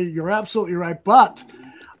calendar. You're absolutely right. But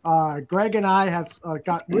Greg and I have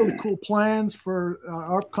got really cool plans for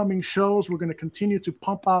our upcoming shows. We're going to continue to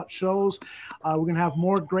pump out shows. We're going to have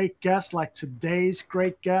more great guests like today's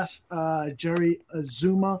great guest, Jerry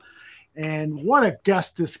Azumah. And what a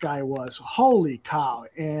guest this guy was. Holy cow.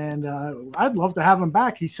 And I'd love to have him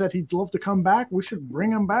back. He said he'd love to come back. We should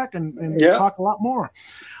bring him back and talk a lot more.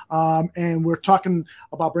 And we're talking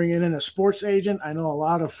about bringing in a sports agent. I know a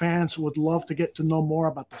lot of fans would love to get to know more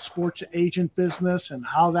about the sports agent business and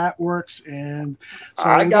how that works. And so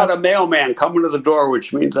I got a mailman coming to the door,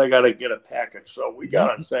 which means I got to get a package. So we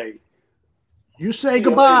got to say. You say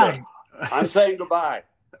goodbye. I'm saying goodbye.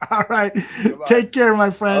 All right. Goodbye. Take care, my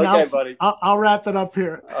friend. Okay, buddy. I'll wrap it up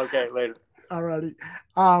here. Okay, later. All righty.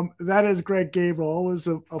 That is Greg Gabriel. Always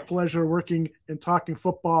a pleasure working and talking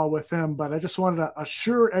football with him. But I just wanted to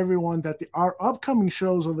assure everyone that our upcoming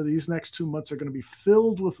shows over these next 2 months are going to be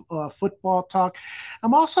filled with football talk.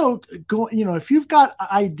 I'm also going, if you've got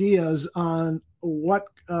ideas on what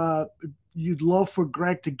you'd love for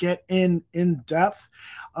Greg to get in depth,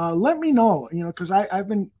 let me know, because I've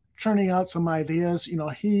been churning out some ideas.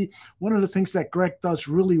 One of the things that Greg does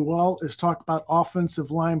really well is talk about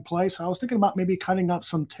offensive line play. So I was thinking about maybe cutting up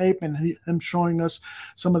some tape and him showing us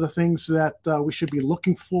some of the things that we should be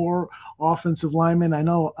looking for offensive linemen. I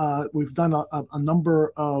know we've done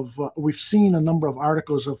we've seen a number of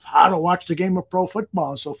articles of how to watch the game of pro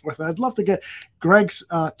football and so forth. I'd love to get Greg's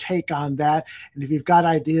take on that. And if you've got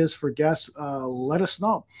ideas for guests, let us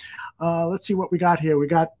know. Let's see what we got here. We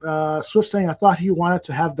got Swift saying, I thought he wanted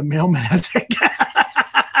to have the mailman as a guest.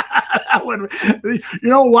 You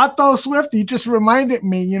know what, though, Swift? You just reminded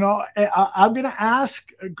me, I'm going to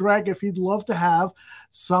ask Greg if he'd love to have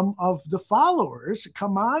some of the followers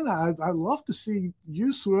come on. I'd love to see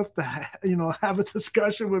you, Swift, have a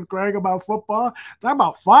discussion with Greg about football. Talk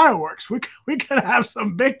about fireworks. We could have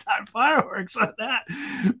some big-time fireworks on that.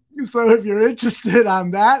 So if you're interested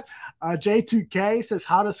on that, J2K says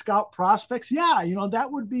how to scout prospects. Yeah,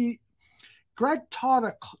 that would be Greg taught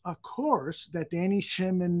a course that Danny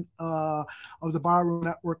Shimon of the Barroom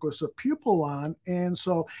Network was a pupil on. And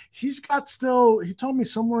so he told me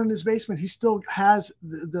somewhere in his basement, he still has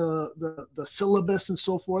the syllabus and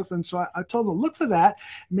so forth. And so I told him, look for that.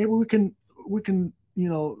 Maybe we can,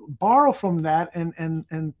 borrow from that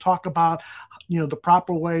and talk about, the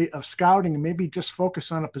proper way of scouting and maybe just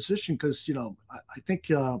focus on a position. Cause I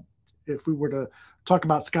think if we were to talk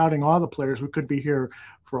about scouting all the players, we could be here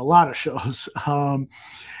for a lot of shows.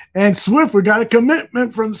 And Swift, we got a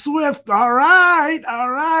commitment from Swift. All right.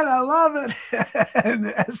 I love it.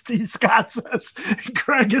 And ST Scott says,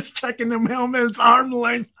 Greg is checking the mailman's arm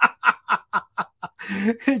length.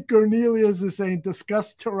 And Cornelius is saying,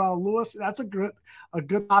 discuss Terrell Lewis. That's a good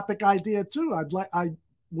topic idea too. I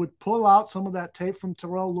would pull out some of that tape from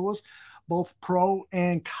Terrell Lewis, both pro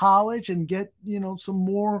and college, and get, some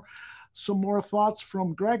more thoughts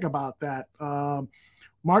from Greg about that.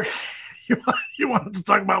 Mark, you wanted to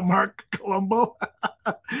talk about Mark Colombo?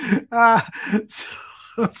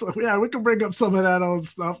 So yeah, we can bring up some of that old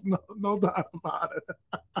stuff. No doubt about it.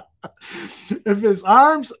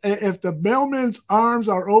 If the mailman's arms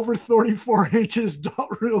are over 34 inches,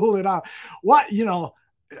 don't rule it out.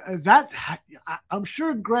 I'm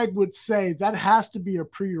sure Greg would say that has to be a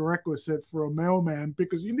prerequisite for a mailman,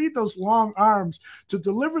 because you need those long arms to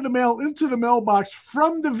deliver the mail into the mailbox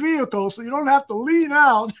from the vehicle so you don't have to lean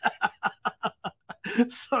out.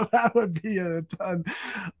 So that would be a ton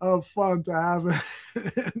of fun to have.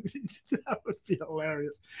 That would be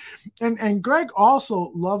hilarious. And Greg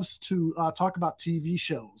also loves to talk about TV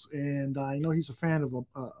shows. And I know he's a fan of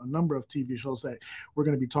a number of TV shows that we're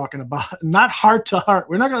going to be talking about. Not Heart to Heart.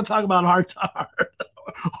 We're not going to talk about Heart to Heart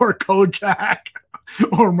or Kojak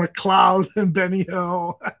or McCloud and Benny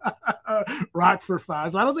Hill, Rockford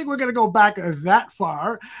Files. I don't think we're going to go back that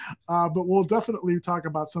far, but we'll definitely talk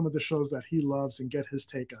about some of the shows that he loves and get his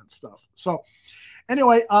take on stuff. So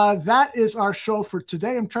anyway, that is our show for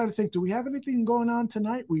today. I'm trying to think, do we have anything going on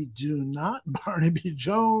tonight? We do not. Barnaby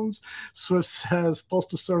Jones, Swift says,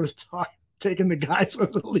 Postal Service taking the guys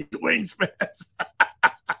with Elite Wings fans.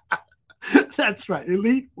 That's right.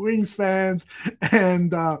 Elite Wings fans.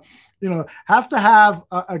 And, have to have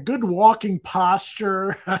a good walking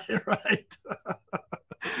posture, right?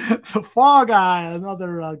 The Fog Eye,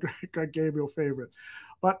 another Greg Gabriel favorite.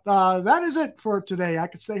 But that is it for today. I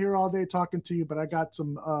could stay here all day talking to you, but I got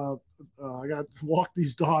I got to walk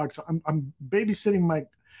these dogs. I'm babysitting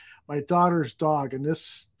my daughter's dog, and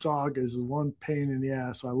this dog is one pain in the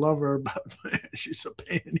ass. I love her, but she's a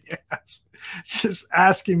pain in the ass. She's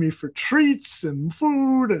asking me for treats and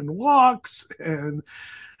food and walks, and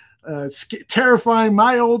it's terrifying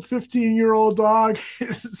my old 15-year-old dog.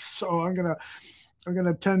 So I'm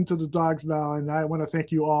gonna tend to the dogs now, and I want to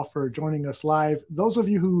thank you all for joining us live. Those of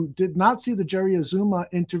you who did not see the Jerry Azumah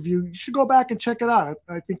interview, you should go back and check it out.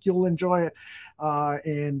 I think you'll enjoy it.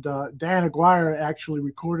 And Dan Aguirre actually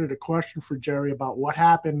recorded a question for Jerry about what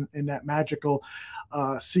happened in that magical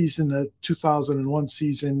season, the 2001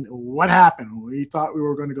 season. What happened? We thought we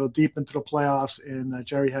were going to go deep into the playoffs, and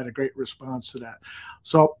Jerry had a great response to that.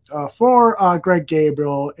 So for Greg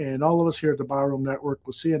Gabriel and all of us here at the Barroom Network,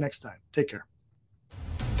 we'll see you next time. Take care.